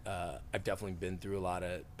that I've definitely been through a lot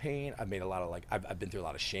of pain. I've made a lot of I've been through a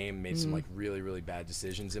lot of shame, made some really, really bad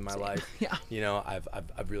decisions in my life. Yeah.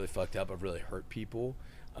 I've really fucked up. I've really hurt people.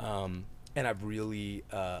 And I've really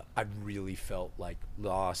felt like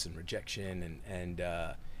loss and rejection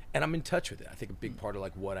and I'm in touch with it. I think a big part of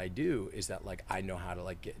like what I do is that like I know how to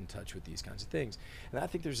like get in touch with these kinds of things. And I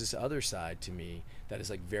think there's this other side to me that is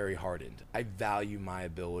like very hardened. I value my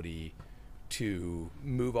ability to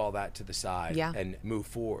move all that to the side and move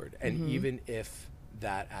forward. And even if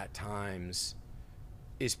that at times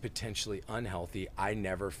is potentially unhealthy, I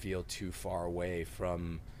never feel too far away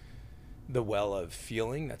from the well of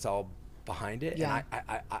feeling that's all behind it. And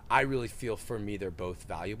I really feel for me they're both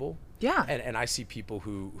valuable. And I see people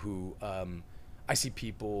who I see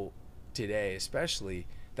people today especially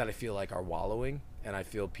that I feel like are wallowing, and I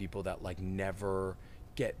feel people that like never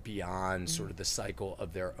get beyond sort of the cycle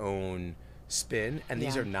of their own spin, and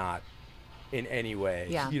these are not in any way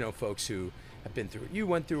folks who have been through it. You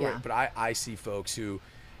went through it, but I see folks who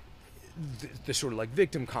the sort of like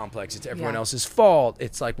victim complex, it's everyone else's fault.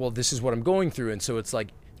 It's like, well, this is what I'm going through. And so it's like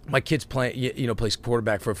my kid's plays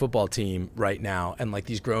quarterback for a football team right now, and like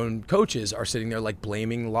these grown coaches are sitting there like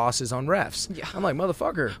blaming losses on refs. I'm like,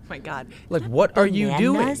 motherfucker. Oh my God. Like, what are you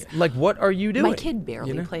doing? Like, what are you doing? My kid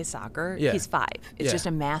barely plays soccer. He's 5. It's just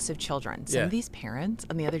a mass of children. Some of these parents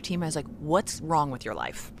on the other team, I was like, what's wrong with your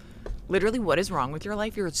life? Literally, what is wrong with your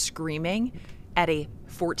life? You're screaming at a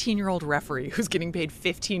 14-year-old referee who's getting paid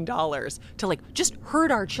 $15 to like just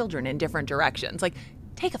herd our children in different directions. Like,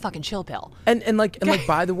 take a fucking chill pill. And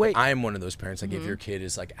by the way, I am one of those parents. Like if your kid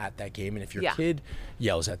is like at that game, and if your kid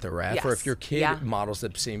yells at the ref, or if your kid models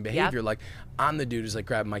the same behavior, like I'm the dude who's like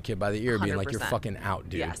grabbing my kid by the ear, being like, "You're fucking out,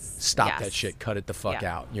 dude. Stop that shit. Cut it the fuck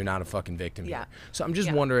out. You're not a fucking victim here." So I'm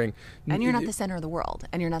just wondering. And you're not the center of the world.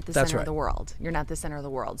 And you're not the center of the world. You're not the center of the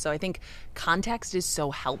world. So I think context is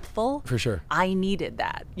so helpful. For sure. I needed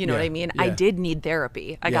that. You know what I mean? I did need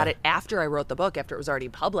therapy. I got it after I wrote the book, after it was already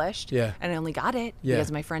published. And I only got it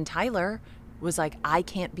because my friend Tyler was like, I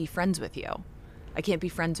can't be friends with you. I can't be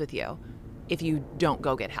friends with you if you don't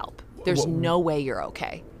go get help. There's no way you're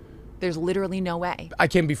okay. There's literally no way. I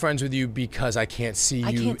can't be friends with you because I can't see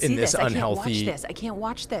you in this unhealthy. I can't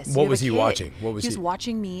watch this. What was he watching? He was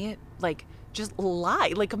watching me like just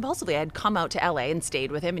lie, like compulsively. I had come out to LA and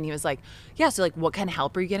stayed with him, and he was like, yeah, so like what kind of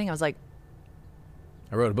help are you getting? I was like,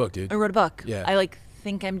 I wrote a book, dude. I wrote a book. I like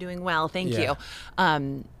think I'm doing well. Thank you.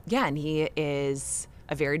 And he is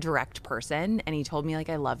a very direct person, and he told me like,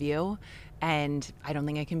 I love you, and I don't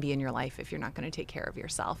think I can be in your life if you're not going to take care of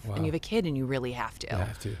yourself. And you have a kid, and you really have to. You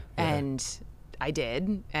have to. And I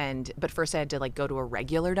did, but first I had to like go to a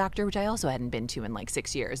regular doctor, which I also hadn't been to in like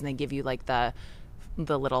 6 years, and they give you like the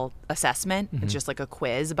little assessment. It's just like a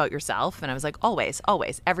quiz about yourself, and I was like, always,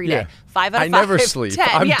 every day, 5 out of 5. I never sleep. 10.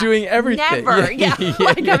 I'm doing everything. Never.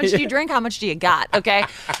 Like, how much do you drink? How much do you got? Okay,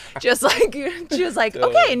 just like she was like,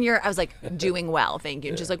 okay, and I was like, doing well, thank you.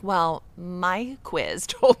 And she's like, well, my quiz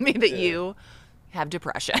told me that you have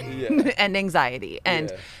depression and anxiety,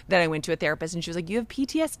 and then I went to a therapist, and she was like, you have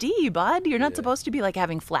PTSD, bud. You're not supposed to be like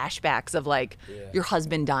having flashbacks of like your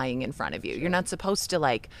husband dying in front of you. You're not supposed to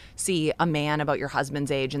like see a man about your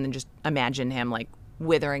husband's age and then just imagine him like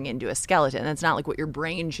withering into a skeleton. That's not like what your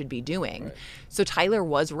brain should be doing. So Tyler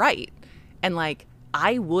was right, and like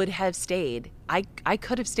I would have stayed. I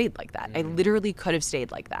could have stayed like that. I literally could have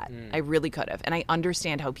stayed like that. I really could have. And I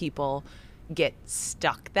understand how people get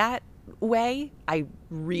stuck that way. I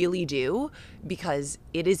really do, because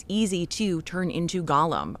it is easy to turn into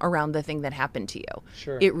Gollum around the thing that happened to you.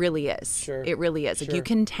 Sure. It really is. Sure. It really is. Sure. Like, you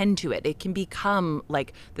can tend to it. It can become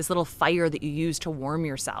like this little fire that you use to warm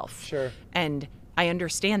yourself. Sure. And I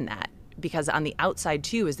understand that, because on the outside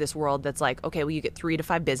too is this world that's like, okay, well, you get 3 to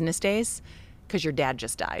 5 business days because your dad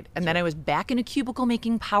just died. And then I was back in a cubicle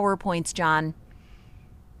making PowerPoints, John.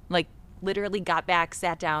 Like, literally got back,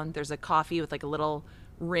 sat down. There's a coffee with like a little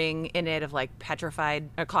ring in it of like petrified,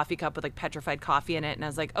 a coffee cup with like petrified coffee in it. And I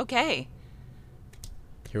was like, okay,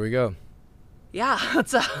 here we go. Yeah,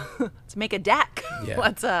 let's make a deck. Yeah.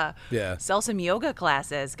 Let's Yeah. sell some yoga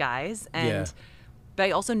classes, guys. And Yeah. but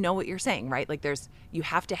I also know what you're saying, right? Like, you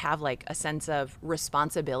have to have like a sense of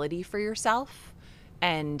responsibility for yourself.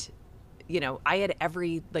 And, you know, I had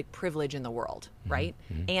every like privilege in the world, right?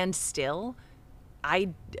 And still, I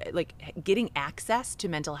like getting access to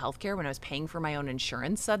mental health care when I was paying for my own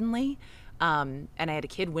insurance suddenly. And I had a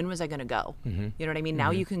kid. When was I going to go? You know what I mean?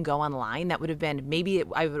 Now you can go online. That would have been,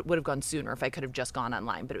 I would have gone sooner if I could have just gone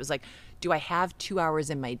online. But it was like, do I have 2 hours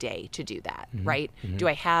in my day to do that? Right? Do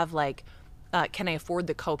I have like, can I afford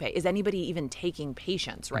the copay? Is anybody even taking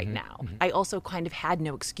patients right now? I also kind of had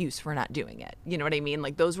no excuse for not doing it. You know what I mean?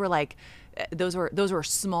 Like, those were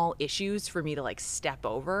small issues for me to like step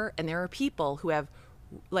over. And there are people who have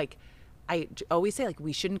like, I always say, like,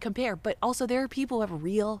 we shouldn't compare, but also there are people who have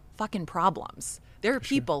real fucking problems. There are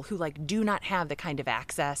people who like do not have the kind of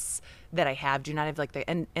access that I have, do not have like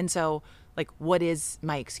and so like, what is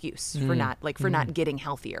my excuse for not like, for not getting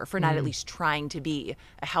healthier, for not at least trying to be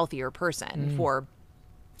a healthier person for,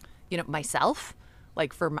 you know, myself,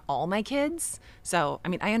 like for all my kids. So, I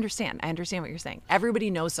mean, I understand what you're saying. Everybody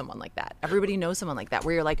knows someone like that. Everybody knows someone like that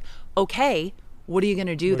where you're like, okay, what are you going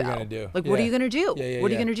to do, though? What are you going to do? Like, what are you going to do? What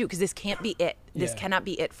are you going to do? Because this can't be it. This cannot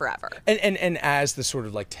be it forever. And as the sort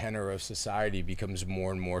of like tenor of society becomes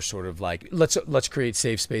more and more sort of like, let's create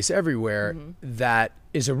safe space everywhere, that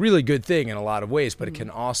is a really good thing in a lot of ways, but it can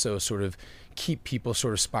also sort of keep people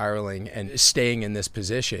sort of spiraling and staying in this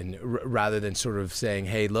position rather than sort of saying,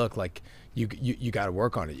 hey, look, like, you got to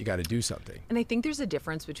work on it. You got to do something. And I think there's a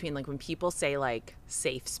difference between like when people say like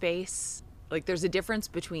safe space, like there's a difference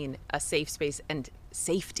between a safe space and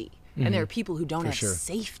safety. And there are people who don't have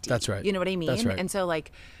safety. That's right. You know what I mean? That's right. And so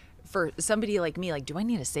like for somebody like me, like, do I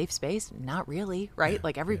need a safe space? Not really, right? Yeah,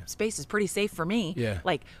 like every space is pretty safe for me. Yeah.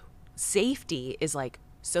 Like safety is like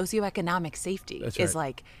socioeconomic safety. That's is right.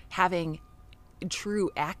 like having true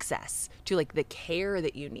access to like the care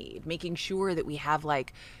that you need, making sure that we have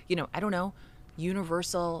like, you know, I don't know,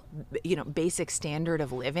 universal, you know, basic standard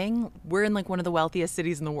of living. We're in like one of the wealthiest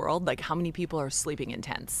cities in the world. Like, how many people are sleeping in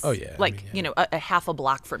tents? Oh yeah. Like, you know, a half a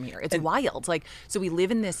block from here. It's wild. Like, so we live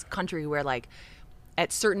in this country where like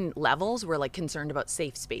at certain levels we're like concerned about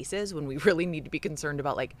safe spaces when we really need to be concerned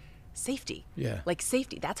about like safety. Yeah. Like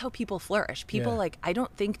safety. That's how people flourish. People like, I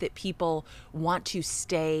don't think that people want to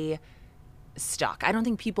stay stuck. I don't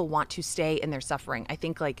think people want to stay in their suffering. I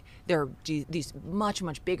think like there are these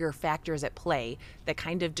much bigger factors at play that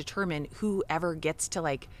kind of determine whoever gets to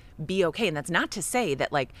like be okay. And that's not to say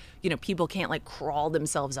that like, you know, people can't like crawl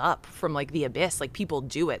themselves up from like the abyss. Like, people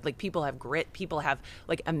do it. Like, people have grit. People have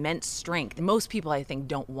like immense strength. Most people, I think,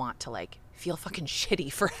 don't want to like feel fucking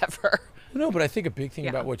shitty forever. No, but I think a big thing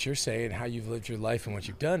about what you're saying, how you've lived your life and what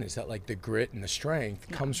you've done, is that like the grit and the strength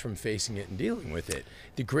comes from facing it and dealing with it.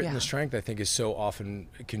 The grit and the strength, I think, is so often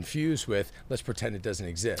confused with, let's pretend it doesn't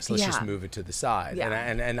exist. Let's just move it to the side. Yeah.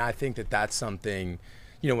 And I think that that's something,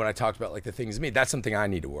 you know, when I talked about like the things me, that's something I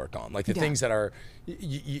need to work on. Like the things that are,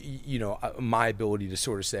 you know, my ability to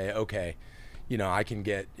sort of say, okay, you know, I can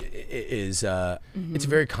get it's a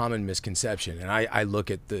very common misconception. And I look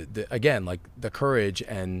at the again, like the courage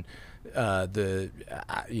and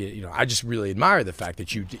you know, I just really admire the fact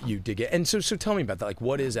that you did get. And so tell me about that. Like,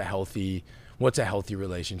 what's a healthy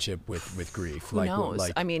relationship with grief? Who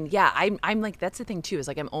knows? I mean, yeah, I'm like, that's the thing too, is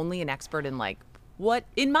like, I'm only an expert in like what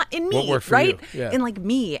in me, what worked for right? you? Yeah. In like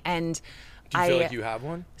me. And do you feel like you have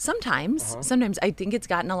one? Sometimes I think it's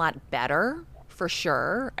gotten a lot better, for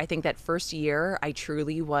sure. I think that first year I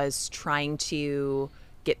truly was trying to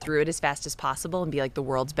get through it as fast as possible and be like the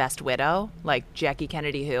world's best widow, like Jackie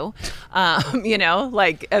Kennedy who, you know,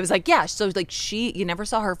 like I was like, yeah. So like you never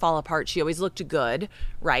saw her fall apart. She always looked good,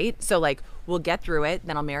 right? So like, we'll get through it,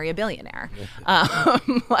 then I'll marry a billionaire.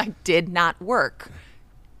 Like, did not work.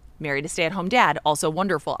 Married a stay-at-home dad, also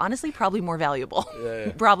wonderful. Honestly, probably more valuable.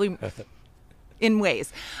 Probably in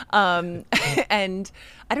ways. And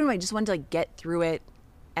I don't know, I just wanted to like get through it.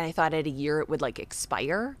 And I thought at a year it would like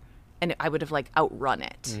expire and I would have like outrun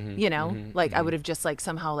it, you know, like I would have just like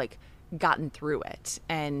somehow like gotten through it.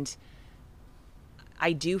 And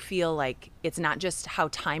I do feel like it's not just how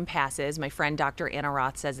time passes. My friend Dr. Anna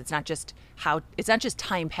Roth says it's not just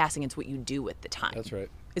time passing, it's what you do with the time. That's right.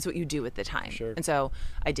 It's what you do with the time. Sure. And so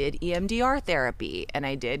I did EMDR therapy, and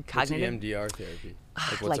I did cognitive. What's EMDR therapy?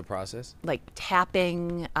 Like, what's the process? Like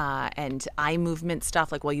tapping and eye movement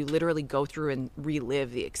stuff, like while you literally go through and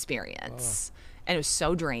relive the experience. And it was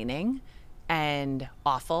so draining and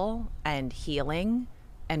awful and healing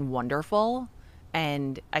and wonderful.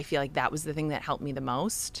 And I feel like that was the thing that helped me the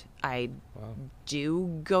most. I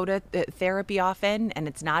do go to therapy often, and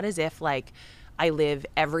it's not as if like I live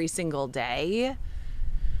every single day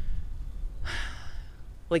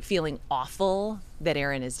like feeling awful that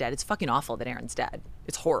Aaron is dead. It's fucking awful that Aaron's dead.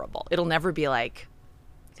 It's horrible. It'll never be like,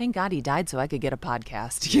 thank God he died so I could get a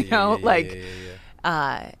podcast, you know?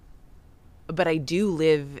 But I do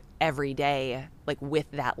live every day like with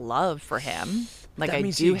that love for him. Like that I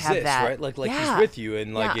means do he have exists, that. right? Like yeah. he's with you,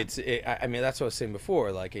 and like yeah. I mean, that's what I was saying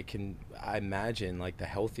before. Like it can. I imagine like the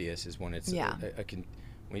healthiest is when it's yeah. when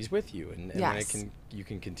he's with you, and yes. when you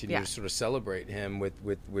can continue yeah. to sort of celebrate him with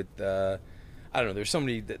I don't know. There's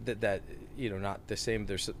somebody that you know, not the same.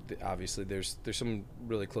 There's obviously there's someone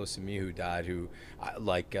really close to me who died. Who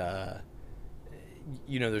like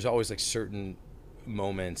you know, there's always like certain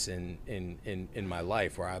moments in my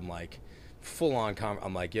life where I'm like full on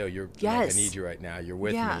I'm like, yo, you're yes. like, I need you right now, you're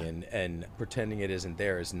with yeah. me, and pretending it isn't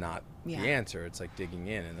there is not yeah. the answer. It's like digging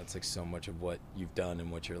in, and that's like so much of what you've done and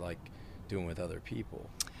what you're like doing with other people.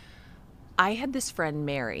 I have this friend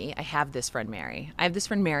Mary who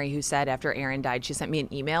said after Aaron died, she sent me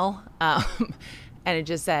an email and it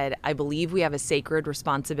just said, I believe we have a sacred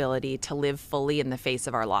responsibility to live fully in the face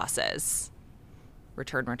of our losses.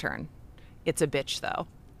 Return. It's a bitch though.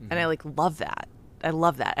 Mm-hmm. And I like love that. I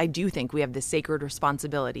love that. I do think we have this sacred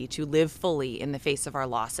responsibility to live fully in the face of our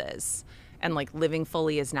losses. And like living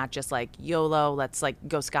fully is not just like YOLO, let's like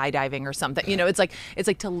go skydiving or something. You know, it's like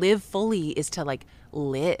to live fully is to like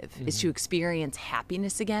live, mm-hmm. is to experience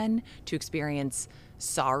happiness again, to experience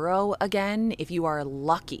sorrow again. If you are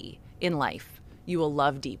lucky in life, you will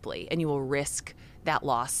love deeply and you will risk that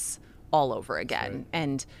loss all over again. Right.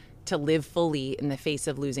 And to live fully in the face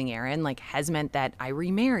of losing Aaron, like, has meant that I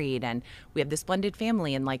remarried and we have this blended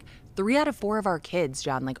family, and like 3 out of 4 of our kids,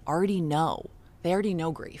 John, like they already know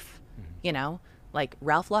grief, mm-hmm. you know, like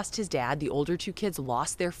Ralph lost his dad. The older 2 kids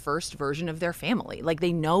lost their first version of their family. Like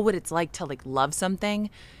they know what it's like to like love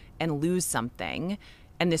something and lose something.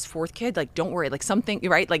 And this 4th kid, like, don't worry, like something,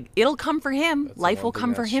 right? Like it'll come for him. That's life will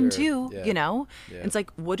come for him too, yeah. you know? Yeah. It's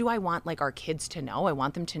like, what do I want like our kids to know? I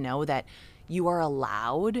want them to know that you are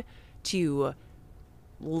allowed to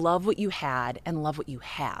love what you had and love what you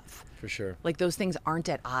have. For sure. Like those things aren't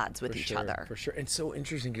at odds with each other. For sure. And so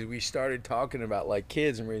interesting because we started talking about like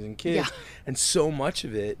kids and raising kids. Yeah. And so much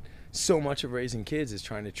of raising kids is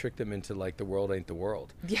trying to trick them into like the world ain't the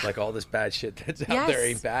world. Yeah. Like all this bad shit that's out there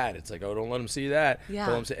ain't bad. It's like, oh, don't let them see that.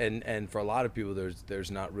 Yeah. And for a lot of people,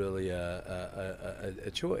 there's not really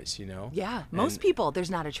a choice, you know? Yeah. Most people,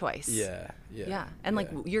 there's not a choice. Yeah. And like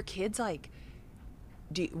your kids, like,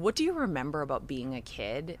 what do you remember about being a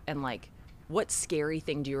kid, and like what scary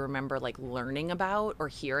thing do you remember like learning about or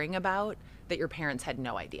hearing about that your parents had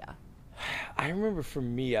no idea? I remember for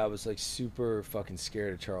me, I was like super fucking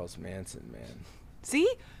scared of Charles Manson, man.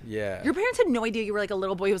 See? Yeah. Your parents had no idea you were like a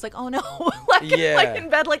little boy who was like, oh no, like in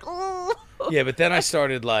bed, like, oh. Yeah, but then I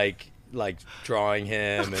started like drawing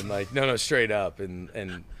him and like no straight up and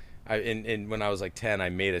when I was like 10, I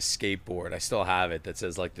made a skateboard. I still have it that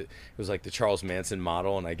says like it was like the Charles Manson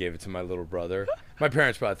model, and I gave it to my little brother. My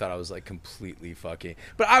parents probably thought I was like completely fucking,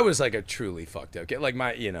 but I was like a truly fucked up kid, like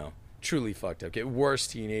truly fucked up kid,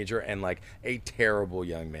 worst teenager and like a terrible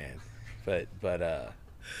young man. But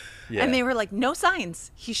yeah. And they were like, no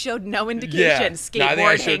signs. He showed no indication.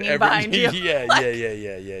 Skateboard hanging behind you. Yeah. I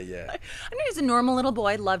knew he was a normal little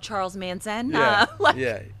boy. Loved Charles Manson. Yeah.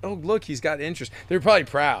 Oh, look, he's got interest. They're probably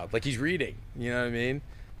proud. Like he's reading. You know what I mean?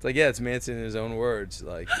 It's like, yeah, it's Manson in his own words.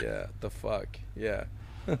 Like, yeah, the fuck. Yeah.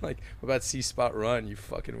 Like, what about C Spot Run, you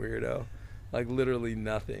fucking weirdo? Like, literally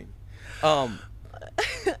nothing. I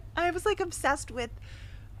was like obsessed with.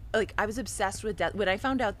 Like, I was obsessed with death. When I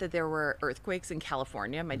found out that there were earthquakes in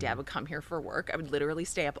California, my dad would come here for work. I would literally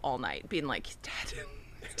stay up all night being like, Dad,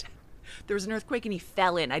 there was an earthquake and he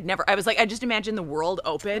fell in. I was like, I just imagined the world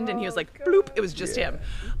opened and he was like, bloop. It was just him.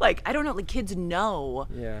 Like, I don't know. Like, kids know.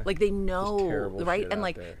 Yeah. Like, they know. Right? And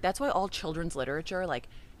like, there. that's why all children's literature, like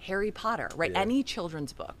Harry Potter, right? Yeah. Any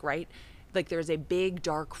children's book, right? Like there's a big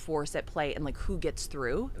dark force at play, and like who gets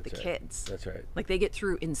through? The kids. That's right. Like they get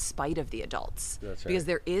through in spite of the adults. That's right. Because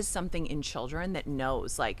there is something in children that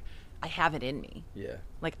knows like I have it in me. Yeah.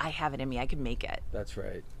 Like, I have it in me. I can make it. That's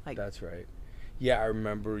right. Like, that's right. Yeah, I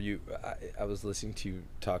remember you. I was listening to you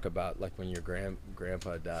talk about like when your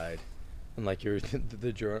grandpa died, and like your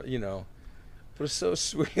the journal. You know, it was so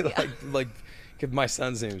sweet. Like, cause my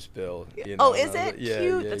son's name's Bill. You know, oh, is it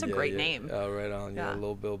cute? That's a great name. Oh, right on. Yeah,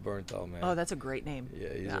 little Bill Bernthal, man. Oh, that's a great name.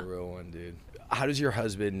 Yeah, he's a real one, dude. How does your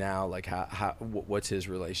husband now? Like, what's his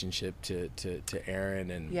relationship to Aaron,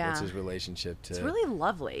 and what's his relationship to? It's really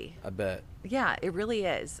lovely. I bet. Yeah, it really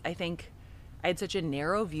is. I think I had such a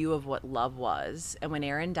narrow view of what love was. And when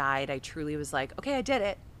Aaron died, I truly was like, okay, I did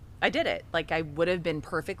it. I did it. Like, I would have been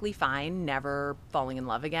perfectly fine never falling in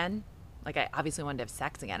love again. Like, I obviously wanted to have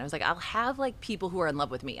sex again. I was like, I'll have, like, people who are in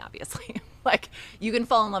love with me, obviously. Like, you can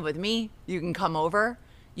fall in love with me. You can come over.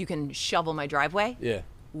 You can shovel my driveway. Yeah.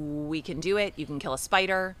 We can do it. You can kill a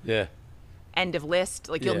spider. Yeah. End of list.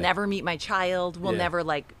 Like, you'll never meet my child. We'll never,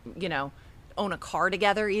 like, you know, own a car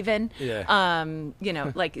together even. Yeah. You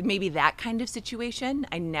know, like maybe that kind of situation.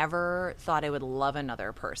 I never thought I would love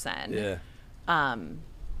another person. Yeah.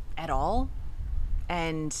 At all.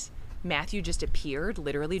 And Matthew just appeared,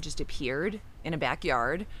 literally just appeared in a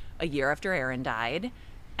backyard a year after Aaron died,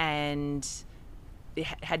 and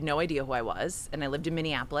had no idea who I was. And I lived in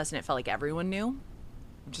Minneapolis, and it felt like everyone knew,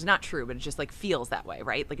 which is not true, but it just like feels that way,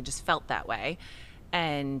 right? Like it just felt that way.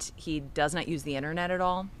 And he does not use the internet at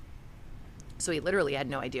all. So he literally had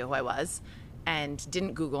no idea who I was, and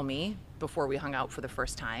didn't Google me before we hung out for the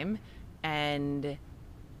first time, and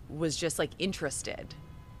was just like interested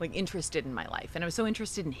in my life. And I was so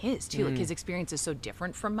interested in his too. Like his experience is so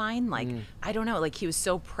different from mine. Like, I don't know, like he was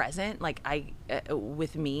so present, like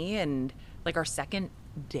with me, and like our second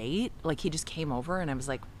date, like he just came over and I was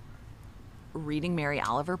like reading Mary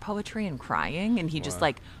Oliver poetry and crying, and he just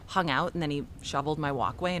like hung out, and then he shoveled my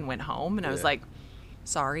walkway and went home, and I was like,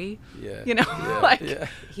 sorry, you know,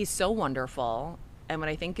 he's so wonderful. And what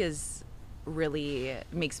I think is really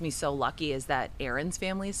makes me so lucky is that Aaron's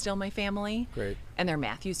family is still my family. Great. And they're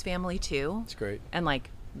Matthew's family too. It's great. And like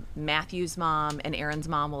Matthew's mom and Aaron's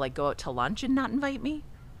mom will like go out to lunch and not invite me.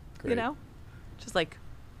 Great. You know, just like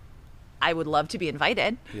I would love to be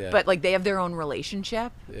invited, but like they have their own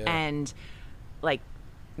relationship. And like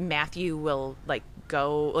Matthew will like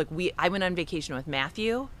go, like I went on vacation with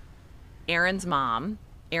Matthew, Aaron's mom,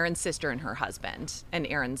 Aaron's sister and her husband, and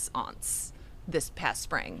Aaron's aunts this past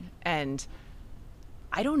spring. And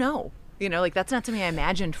I don't know, you know, like that's not something I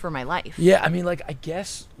imagined for my life. Yeah, I mean, like, I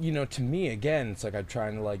guess, you know, to me, again, it's like I'm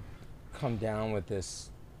trying to like come down with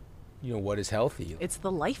this, you know, what is healthy. It's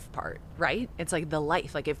the life part, right? It's like the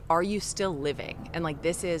life, like are you still living? And like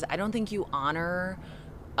this is, I don't think you honor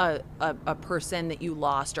a person that you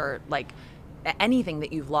lost, or like anything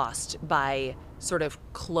that you've lost, by sort of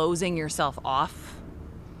closing yourself off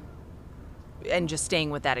and just staying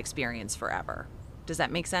with that experience forever. Does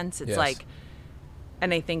that make sense? It's like,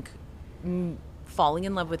 and I think falling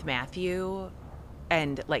in love with Matthew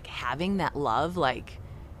and like having that love, like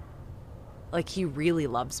he really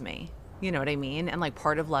loves me. You know what I mean? And like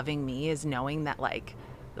part of loving me is knowing that like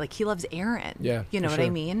he loves Aaron. Yeah. You know what I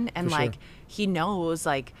mean? And like he knows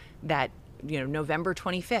like that, you know, November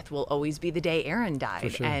 25th will always be the day Aaron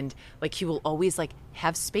died. And like he will always like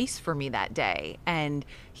have space for me that day. And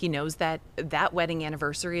he knows that that wedding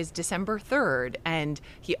anniversary is December 3rd. And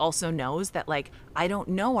he also knows that like I don't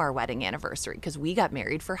know our wedding anniversary because we got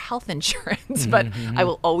married for health insurance. But I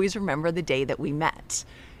will always remember the day that we met.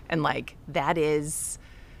 And like that is,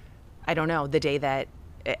 I don't know, the day that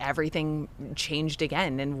everything changed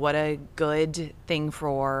again. And what a good thing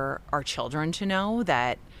for our children to know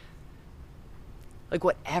that like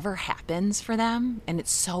whatever happens for them, and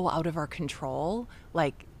it's so out of our control,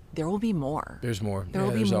 like there will be more. There's more. There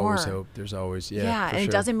will be more. There's always hope. There's always, and it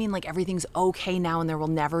doesn't mean like everything's okay now and there will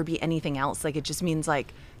never be anything else. Like it just means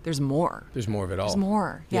like there's more. There's more of it all. There's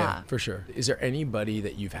more. Yeah, for sure. Is there anybody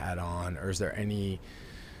that you've had on, or is there any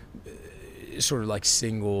sort of like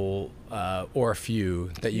single or a few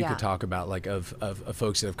that you could talk about, like of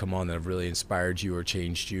folks that have come on that have really inspired you or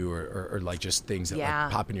changed you, or like just things that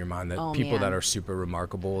like pop in your mind, that people that are super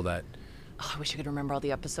remarkable that I wish I could remember all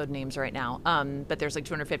the episode names right now, but there's like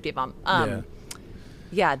 250 of them.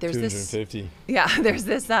 There's 250. There's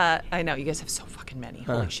this I know you guys have so fucking many.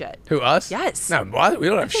 Holy shit. Who, us? Yes. No, we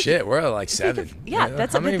don't have shit. We're like 7.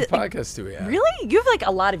 That's how many podcasts do we have? Really? You have like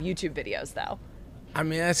a lot of YouTube videos though. I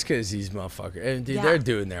mean, that's because these motherfuckers, and dude, they're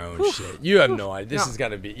doing their own shit. You have no idea. This has got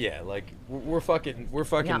to be, like we're fucking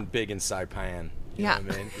big in Saipan. You know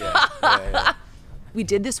what I mean? Yeah. We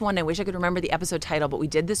did this one. I wish I could remember the episode title, but we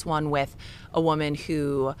did this one with a woman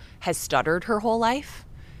who has stuttered her whole life,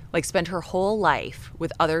 like spent her whole life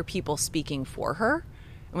with other people speaking for her,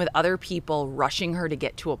 and with other people rushing her to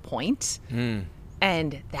get to a point.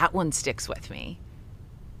 And that one sticks with me.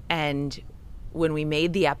 And when we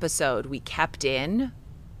made the episode, we kept in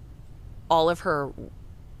all of her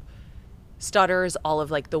stutters, all of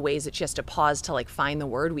like the ways that she has to pause to like find the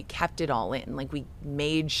word. We kept it all in. Like we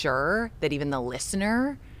made sure that even the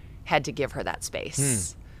listener had to give her that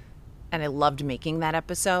space. And I loved making that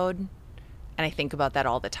episode. And I think about that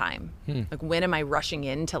all the time. Like, when am I rushing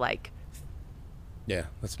in to like... Yeah,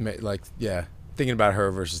 thinking about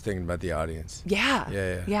her versus thinking about the audience.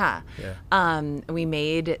 Yeah. We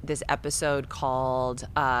made this episode called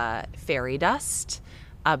Fairy Dust,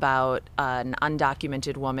 about an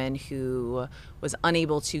undocumented woman who was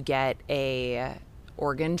unable to get a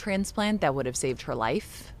organ transplant that would have saved her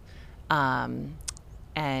life.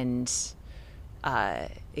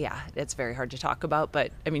 It's very hard to talk about,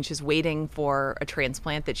 but I mean, she's waiting for a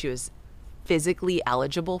transplant that she was physically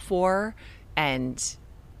eligible for and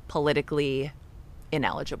politically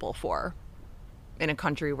ineligible for, in a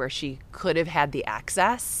country where she could have had the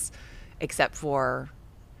access except for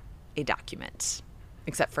a document.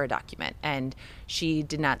 And she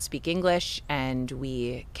did not speak English, and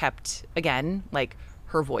we kept, again, like,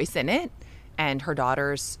 her voice in it, and her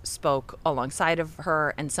daughters spoke alongside of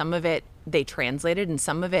her, and some of it they translated and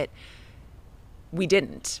some of it we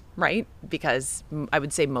didn't, right? Because I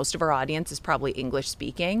would say most of our audience is probably English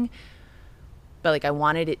speaking, but like, I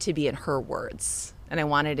wanted it to be in her words, and I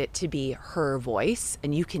wanted it to be her voice,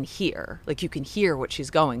 and you can hear what she's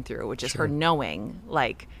going through, which is her knowing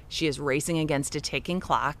like she is racing against a ticking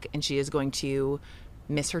clock and she is going to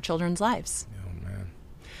miss her children's lives. Oh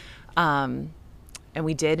man. And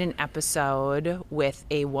we did an episode with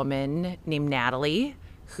a woman named Natalie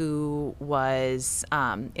who was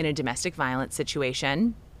in a domestic violence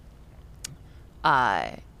situation,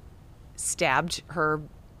 stabbed her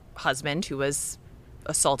husband who was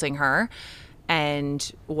assaulting her,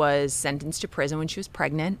 and was sentenced to prison when she was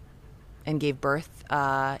pregnant, and gave birth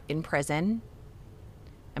in prison.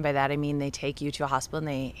 And by that I mean they take you to a hospital and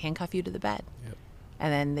they handcuff you to the bed. Yep.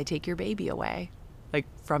 And then they take your baby away, like,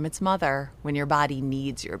 from its mother, when your body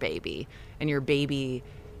needs your baby, and your baby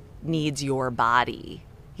needs your body,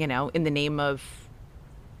 you know, in the name of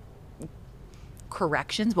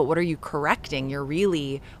corrections. But what are you correcting? You're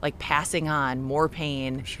really like passing on more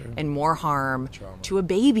pain and more harm to a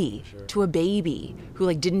baby, who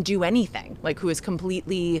like didn't do anything, like who is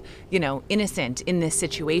completely, you know, innocent in this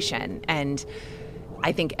situation. And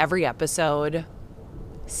I think every episode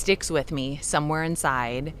sticks with me somewhere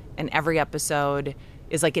inside, and every episode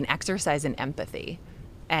is like an exercise in empathy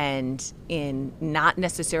and in not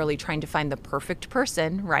necessarily trying to find the perfect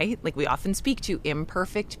person, right? Like, we often speak to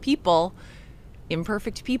imperfect people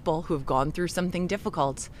who have gone through something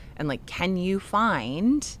difficult, and like, can you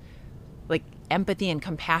find like empathy and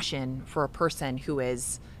compassion for a person who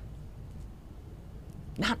is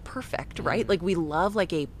not perfect, right? Like, we love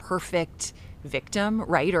like a perfect victim,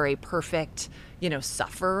 right? Or a perfect, you know,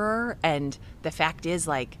 sufferer. And the fact is,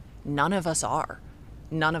 like, none of us are.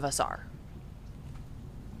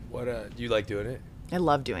 What do you like doing it? I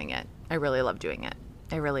love doing it. I really love doing it.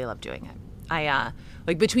 I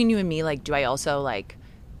like, between you and me, like, do I also like,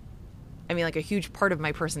 I mean, like, a huge part of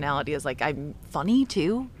my personality is like, I'm funny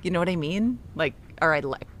too, you know what I mean? Like, or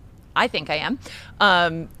I think I am.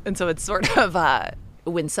 And so it's sort of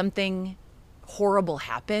when something horrible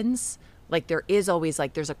happens, like, there is always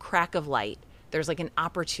like, there's a crack of light, there's like an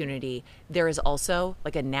opportunity, there is also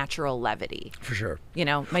like a natural levity. For sure. You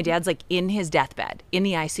know, my dad's like in his deathbed in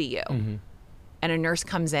the ICU. And a nurse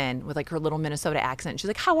comes in with like her little Minnesota accent. She's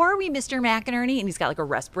like, "How are we, Mr. McInerny?" And he's got like a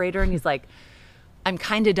respirator, and he's like, "I'm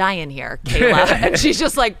kind of dying here, Kayla." And she's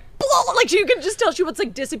just like, blah, like, you can just tell she wants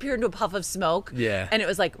like disappear into a puff of smoke. Yeah. And it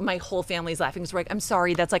was like, my whole family's laughing. So we're like, "I'm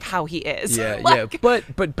sorry, that's like how he is." Yeah, like, yeah.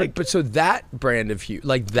 But so that brand of hue,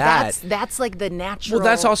 like that. That's like the natural. Well,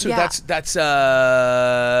 that's also that's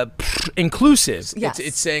inclusive. Yes.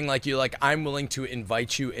 It's saying like, you're like, I'm willing to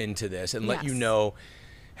invite you into this and let you know,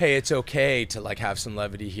 hey, it's okay to like have some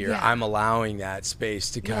levity here. Yeah. I'm allowing that space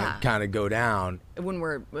to kind of go down. When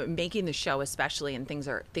we're making the show, especially, and things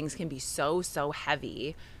can be so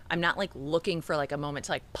heavy, I'm not like looking for like a moment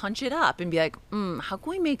to like punch it up and be like, how can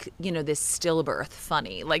we make, you know, this stillbirth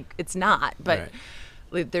funny? Like, it's not. But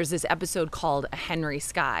there's this episode called A Henry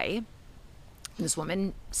Sky. This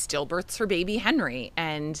woman stillbirths her baby Henry,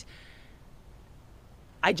 and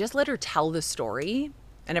I just let her tell the story.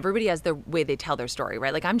 And everybody has their way they tell their story,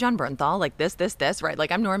 right? Like, I'm John Bernthal, like this, right?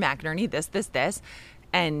 Like, I'm Nora McInerny, this.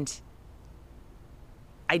 And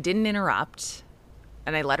I didn't interrupt,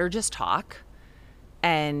 and I let her just talk.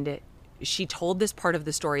 And she told this part of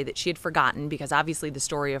the story that she had forgotten, because obviously the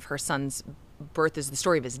story of her son's birth is the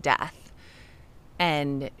story of his death.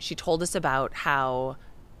 And she told us about how,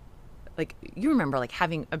 like, you remember like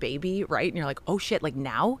having a baby, right? And you're like, oh shit, like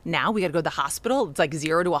now we got to go to the hospital. It's like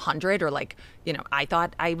 0 to 100, or like, you know, I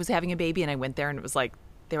thought I was having a baby and I went there and it was like,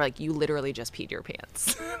 they were like, you literally just peed your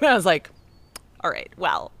pants. And I was like, all right,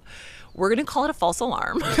 well, we're going to call it a false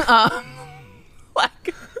alarm.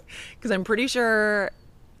 Like, because I'm pretty sure,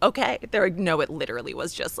 okay, they're like, no, it literally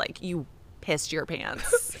was just like, you pissed your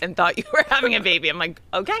pants and thought you were having a baby. I'm like,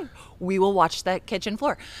 okay, we will watch that kitchen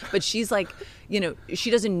floor. But she's like, you know, she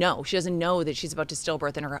doesn't know that she's about to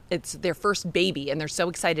stillbirth, and it's their first baby, and they're so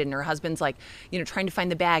excited, and her husband's like, you know, trying to find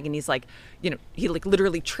the bag, and he's like, you know, he like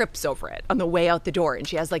literally trips over it on the way out the door, and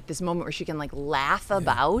she has like this moment where she can like laugh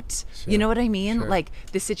about, you know what I mean? Like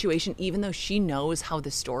the situation, even though she knows how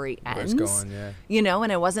the story ends, you know,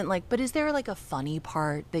 and it wasn't like, but is there like a funny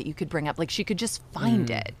part that you could bring up? Like she could just find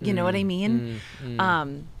it, you know what I mean?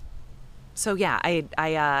 So yeah,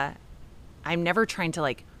 I'm never trying to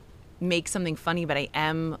like make something funny, but I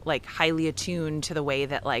am like highly attuned to the way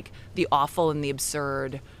that like the awful and the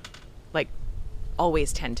absurd like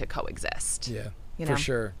always tend to coexist. Yeah, you know?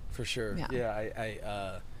 For sure.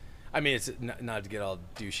 Yeah, I mean, it's not to get all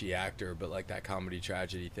douchey actor, but like that comedy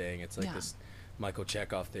tragedy thing, it's like this Michael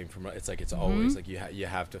Chekhov thing from, it's like, it's always like you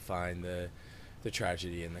have to find the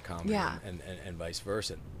tragedy in the comedy, and vice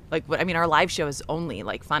versa. Like what I mean, our live show is only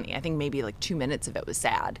like funny. I think maybe like 2 minutes of it was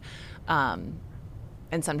sad.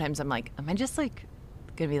 And sometimes I'm like, am I just like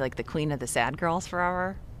gonna be like the queen of the sad girls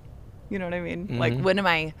forever? You know what I mean? Like, when am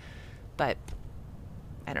I? But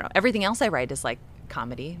I don't know. Everything else I write is like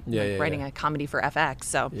comedy. Writing a comedy for FX.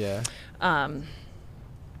 So So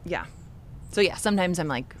yeah, sometimes I'm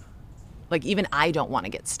like even I don't want to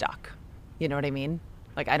get stuck. You know what I mean?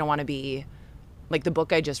 Like I don't want to be like, the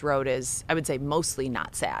book I just wrote is, I would say, mostly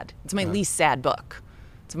not sad. It's my least sad book.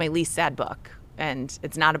 And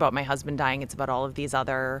it's not about my husband dying. It's about all of these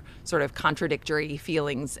other sort of contradictory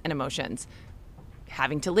feelings and emotions.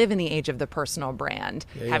 Having to live in the age of the personal brand,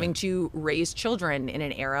 having to raise children in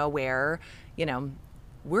an era where, you know,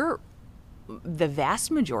 the vast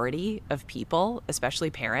majority of people, especially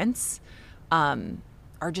parents,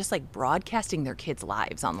 are just like broadcasting their kids'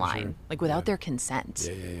 lives online, like without their consent.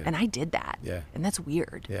 And I did that. And that's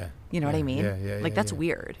weird. You know what I mean? Like that's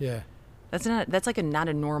weird. That's like not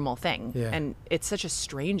a normal thing. And it's such a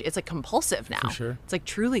strange, it's like compulsive now. It's like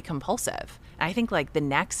truly compulsive. And I think like the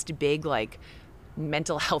next big like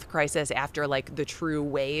mental health crisis after like the true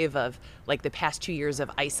wave of like the past 2 years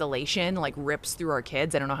of isolation like rips through our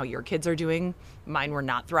kids. I don't know how your kids are doing. Mine were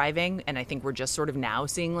not thriving. And I think we're just sort of now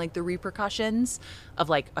seeing like the repercussions of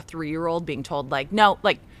like a 3-year-old being told like, no,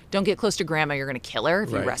 like don't get close to grandma. You're going to kill her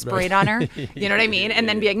if you respirate on her. You know what I mean? And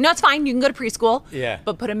then be like, no, it's fine. You can go to preschool.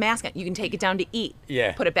 But put a mask on. You can take it down to eat.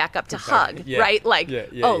 Put it back up to hug. Right? Like,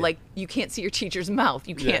 like you can't see your teacher's mouth.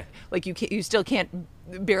 You can't, like you still can't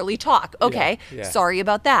barely talk. Okay. Sorry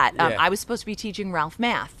about that. I was supposed to be teaching Ralph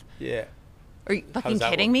math. Are you fucking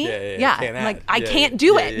kidding me? I'm like, I can't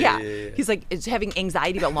do it. He's like, it's having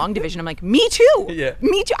anxiety about long division. I'm like, me too.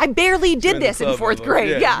 Me too. I barely did this in 4th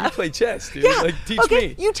grade. You play chess, dude. Like, teach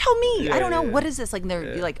me. You tell me. I don't know. What is this? Like,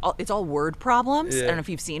 they're like, it's all word problems. I don't know if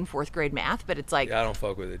you've seen 4th grade math, but it's like, I don't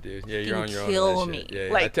fuck with it, dude. You're on your own. Kill me.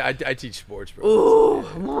 Like, I teach sports, bro. Ooh.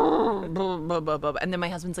 And then my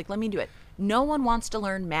husband's like, let me do it. No one wants to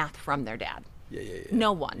learn math from their dad.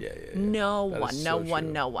 No one. No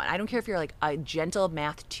one. I don't care if you're like a gentle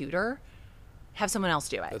math tutor. Have someone else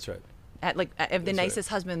do it. That's right. Have the nicest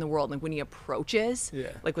husband in the world. Like when he approaches,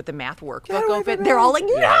 like with the math workbook open, they're all like,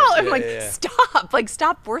 no. I'm like, stop. Like,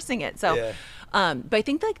 stop forcing it. So, but I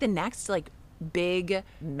think like the next like big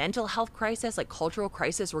mental health crisis, like cultural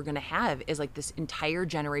crisis we're going to have is like this entire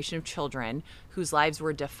generation of children whose lives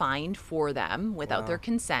were defined for them without their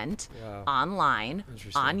consent online,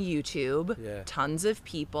 on YouTube, tons of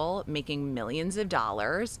people making millions of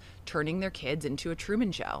dollars, turning their kids into a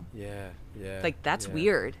Truman Show. Like that's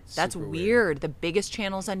weird. That's weird. The biggest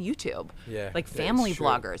channels on YouTube. Like family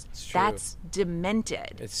vloggers. That's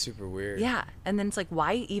demented. It's super weird. And then it's like,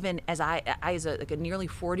 why even as I as a nearly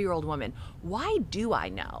 40-year-old woman, why do I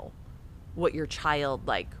know what your child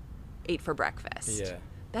like ate for breakfast?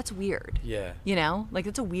 That's weird. You know? Like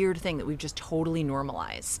it's a weird thing that we've just totally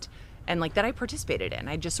normalized. And like that I participated in.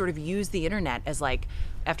 I just sort of used the internet as like,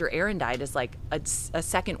 after Aaron died, as like a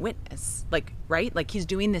second witness. Like, right? Like he's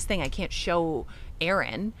doing this thing I can't show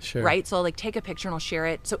Aaron, right? So I'll like take a picture and I'll share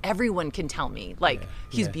it so everyone can tell me like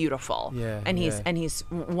he's beautiful and he's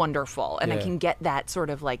wonderful, and I can get that sort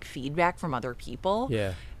of like feedback from other people.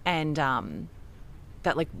 And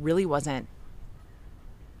that like really wasn't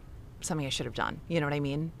something I should have done. You know what I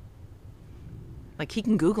mean? Like he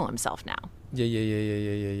can Google himself now.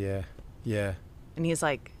 Yeah. And he's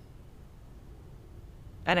like,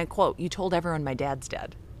 and I quote, "You told everyone my dad's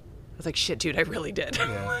dead." I was like, shit, dude, I really did.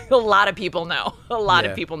 Yeah. A lot of people know. A lot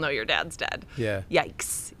of people know your dad's dead. Yeah.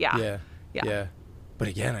 Yikes. Yeah. But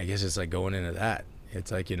again, I guess it's like going into that.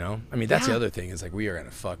 It's like, you know, I mean, that's the other thing is like we are going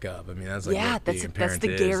to fuck up. I mean, that's like what being a parent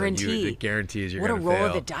that's the guarantee. Like the guarantee is you're going to fail. What a roll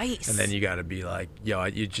of the dice. And then you got to be like, yo,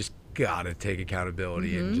 you just got to take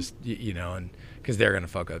accountability and just, you know, and because they're going to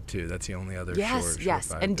fuck up too. That's the only other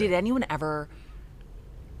Yes. And did anyone ever,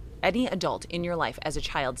 any adult in your life as a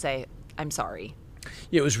child say, I'm sorry?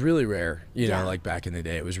 Yeah, it was really rare, you know, like back in the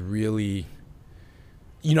day. It was really,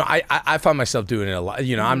 you know, I find myself doing it a lot.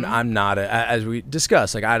 You know, I'm not, as we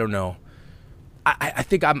discussed, like, I don't know. I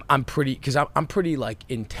think I'm pretty, because I'm pretty, like,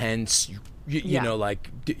 intense, you know,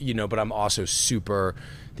 like, you know, but I'm also super,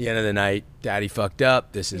 at the end of the night, daddy fucked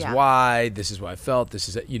up. This is why I felt. This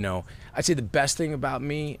is, you know, I'd say the best thing about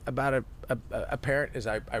me, about a parent is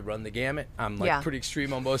I run the gamut. I'm like pretty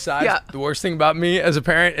extreme on both sides. The worst thing about me as a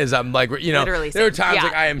parent is I'm like, you know, literally there are times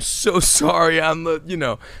like I am so sorry. I'm the, you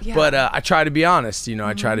know, but I try to be honest. You know,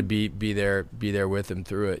 I try to be there with him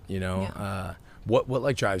through it. You know, what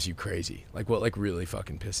like drives you crazy? Like what like really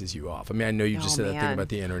fucking pisses you off? I mean, I know you just said that thing about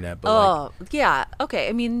the internet, but okay.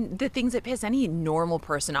 I mean, the things that piss any normal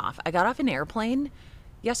person off. I got off an airplane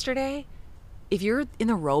yesterday. If you're in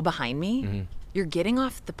the row behind me, you're getting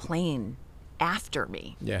off the plane after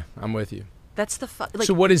me. Yeah, I'm with you. That's the like.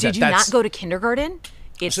 So what is did that? you not go to kindergarten?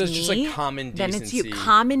 It's so it's me. Just like common decency. Then it's you.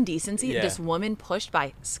 Common decency. Yeah. This woman pushed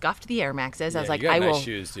by, scuffed the Air Maxes. I was like, you got I nice will,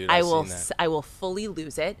 shoes, dude. I will fully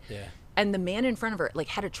lose it. Yeah. And the man in front of her like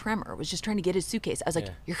had a tremor, was just trying to get his suitcase. I was like,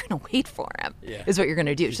 you're gonna wait for him. Is what you're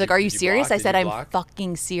gonna do. She's like, are you serious? I said, I'm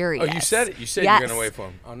fucking serious. Oh, you said it. You said you're gonna wait for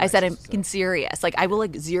him. Oh, nice. I said, I'm fucking serious. Like I will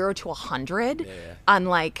like 0 to 100 on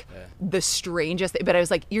like the strangest thing. But I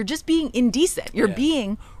was like, you're just being indecent. You're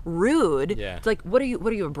being rude. It's like, what are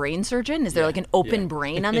you, a brain surgeon? Is there like an open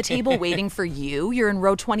brain on the table waiting for you? You're in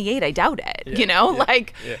row 28. I doubt it. You know,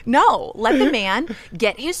 like, no, let the man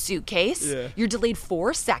get his suitcase. You're delayed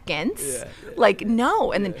 4 seconds. Like,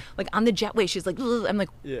 no. And then like on the jetway, she's like, ugh. I'm like,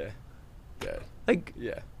 like,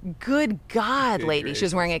 good God, lady. Gracious. She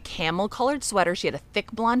was wearing a camel colored sweater. She had a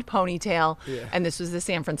thick blonde ponytail. And this was the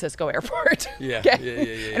San Francisco airport.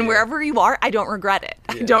 And wherever you are, I don't regret it.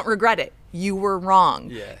 I don't regret it. You were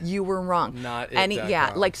wrong. You were wrong. Not any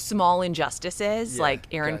wrong. Like small injustices. Like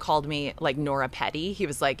Aaron called me like Nora Petty. He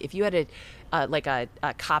was like, if you had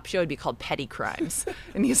a cop show, it'd be called Petty Crimes.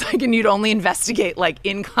 And he's like, and you'd only investigate like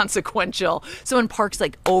inconsequential. So when parks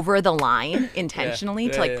like over the line intentionally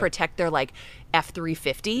to like protect their like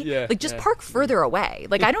F-350, like just park further away.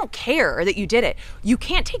 Like I don't care that you did it. You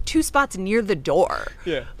can't take 2 spots near the door.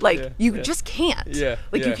 Like you just can't.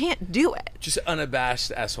 Like you can't do it. Just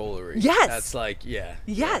unabashed assholery. Yes. That's like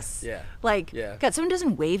Yes. Like God, someone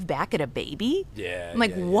doesn't wave back at a baby. I'm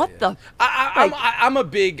like, what the? I'm a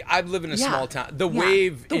big. I live in a small town. The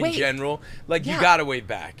wave in general, like you gotta wave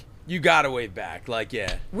back. You gotta wave back. Like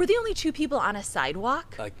we're the only 2 people on a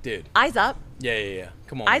sidewalk. Like dude. Eyes up. Yeah.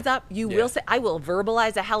 Come on. Eyes up. You will say. I will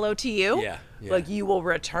verbalize a hello to you. Yeah. Like you will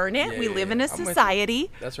return it. We live in a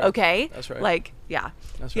society. That's right. Okay. That's right. Like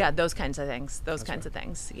That's right. those kinds of things. Those kinds of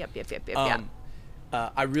things. Yep.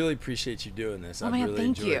 I really appreciate you doing this. Oh, I man, really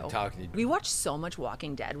thank enjoyed you. talking to you. We watched so much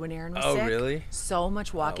Walking Dead when Aaron was sick. Oh, really? So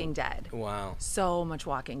much Walking Dead. Wow. So much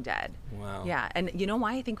Walking Dead. Wow. Yeah, and you know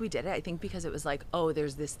why I think we did it? I think because it was like, oh,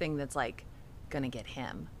 there's this thing that's like gonna get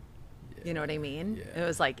him. You know what I mean? It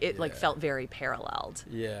was like like felt very paralleled.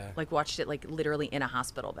 Like watched it like literally in a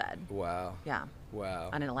hospital bed. Wow. Yeah.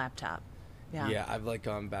 Wow. On a laptop. Yeah, I've like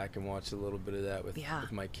gone back and watched a little bit of that with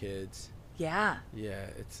my kids. Yeah,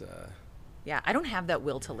 it's Yeah, I don't have that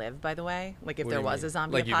will to live, by the way. Like, if there was a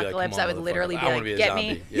zombie like apocalypse, like, I would literally be like, get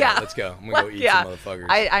me. Yeah, let's go. I'm going to go eat some motherfuckers.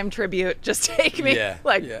 I'm tribute. Just take me. Yeah.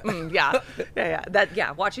 Like,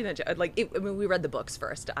 watching the, like, I mean, we read the books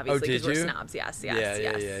first, obviously, because we're snobs. Yes. Yeah.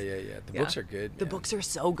 The books are good. The books are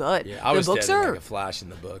so good. Yeah, I was dead in, like a flash in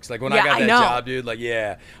the books. Like, when I got that job, dude, like,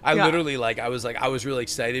 I literally, like, I was really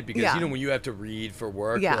excited because, you know, when you have to read for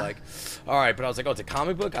work, you're like, all right, but I was like, oh, it's a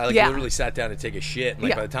comic book? I, like, literally sat down to take a shit, and,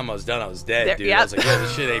 like, by the time I was done, I was dead, dude. I was like,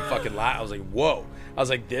 this shit ain't fucking lie. I was like, whoa. I was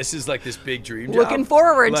like, this is like this big dream job. Looking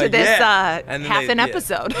forward to this half an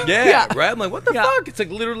episode. Right? I'm like, what the fuck? It's like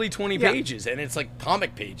literally 20 pages, and it's like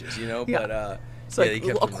comic pages, you know? But it's like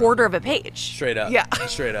a quarter of a page. Straight up.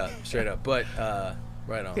 Straight up. But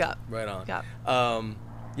right on. Yeah. Right on. Yeah.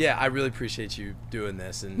 Yeah, I really appreciate you doing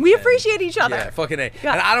this, and we appreciate each other. Yeah, fucking A.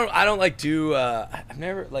 Yeah. And I don't like do. I've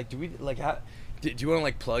never like. Do we like how? Do you want to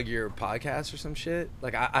like plug your podcast or some shit?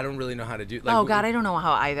 Like I don't really know how to do. Like, oh God, I don't know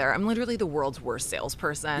how either. I'm literally the world's worst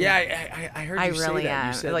salesperson. Yeah, I heard you I say really that. am.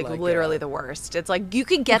 You said, like literally the worst. It's like you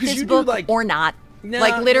can get this book or not. No,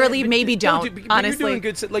 like literally, yeah, maybe don't. Honestly, you're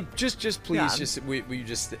doing good. Like just please, will you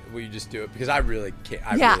just do it because I really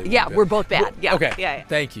can't. We're both bad. Yeah. Okay. Yeah.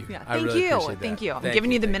 Thank you. Yeah. I really appreciate that. Thank you. I'm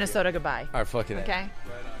giving you the Minnesota goodbye. All right, fucking it. Okay.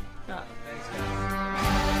 Right on. Thanks, guys.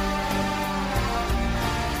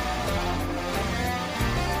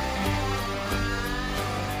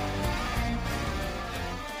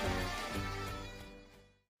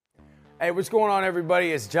 Hey, what's going on,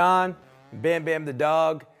 everybody? It's John, Bam Bam the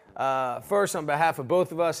dog. First, on behalf of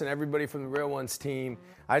both of us and everybody from the Real Ones team,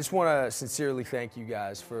 I just want to sincerely thank you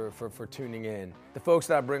guys for tuning in. The folks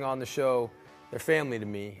that I bring on the show, they're family to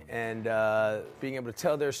me, and being able to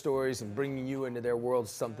tell their stories and bringing you into their world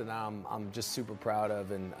is something I'm just super proud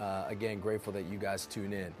of, and again, grateful that you guys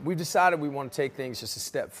tune in. We've decided we want to take things just a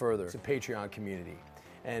step further. It's a Patreon community,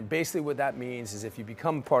 and basically what that means is if you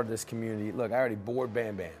become a part of this community, look, I already bored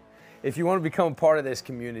Bam Bam. If you want to become a part of this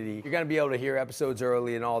community, you're going to be able to hear episodes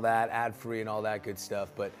early and all that, ad-free and all that good stuff.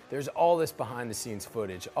 But there's all this behind-the-scenes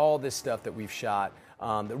footage, all this stuff that we've shot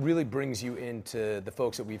that really brings you into the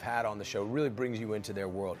folks that we've had on the show, really brings you into their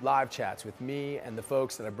world. Live chats with me and the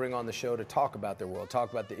folks that I bring on the show to talk about their world,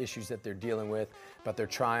 talk about the issues that they're dealing with, about their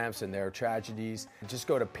triumphs and their tragedies. Just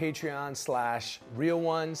go to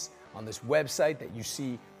Patreon/RealOnes on this website that you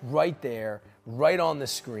see right there, right on the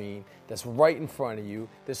screen, that's right in front of you.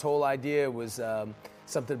 This whole idea was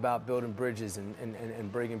something about building bridges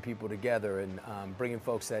and bringing people together and bringing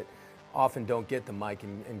folks that often don't get the mic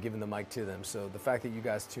and giving the mic to them. So the fact that you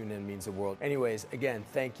guys tune in means the world. Anyways, again,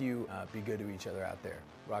 thank you. Be good to each other out there.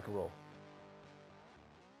 Rock and roll.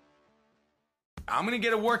 I'm going to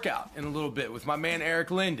get a workout in a little bit with my man Eric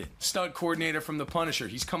Linden, stunt coordinator from The Punisher.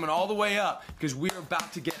 He's coming all the way up because we're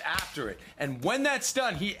about to get after it. And when that's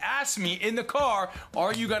done, he asked me in the car,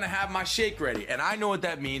 are you going to have my shake ready? And I know what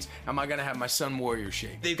that means. Am I going to have my Sun Warrior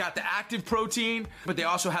shake? They've got the active protein, but they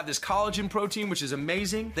also have this collagen protein, which is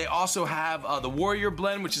amazing. They also have the Warrior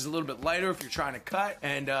blend, which is a little bit lighter if you're trying to cut.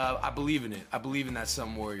 And I believe in it. I believe in that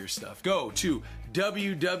Sun Warrior stuff. Go to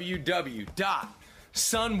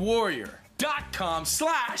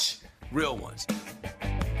www.sunwarrior.com/real ones.